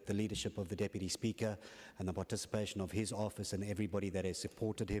first the leadership of the Deputy Speaker and the participation of his office and everybody that has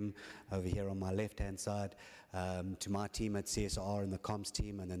supported him over here on my left-hand side, to my team at CSIR and the comms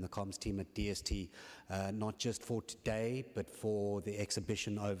team, and then the comms team at DST, not just for today, but for the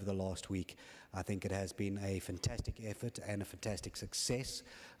exhibition over the last week. I think it has been a fantastic effort and a fantastic success.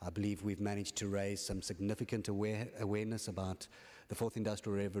 I believe we've managed to raise some significant awareness about the Fourth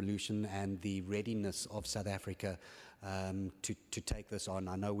Industrial Revolution and the readiness of South Africa to take this on.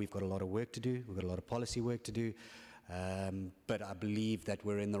 I know we've got a lot of work to do, we've got a lot of policy work to do, but I believe that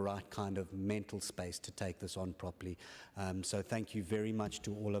we're in the right kind of mental space to take this on properly. So thank you very much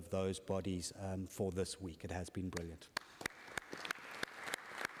to all of those bodies for this week. It has been brilliant.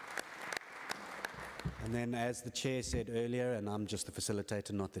 And then, as the chair said earlier, and I'm just the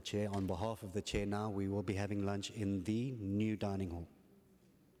facilitator, not the chair, on behalf of the chair now, we will be having lunch in the new dining hall.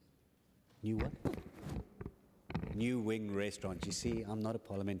 New what? New Wing Restaurant. You see, I'm not a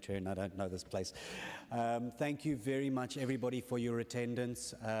parliamentarian, I don't know this place. Thank you very much, everybody, for your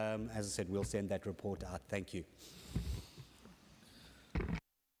attendance. As I said, we'll send that report out. Thank you.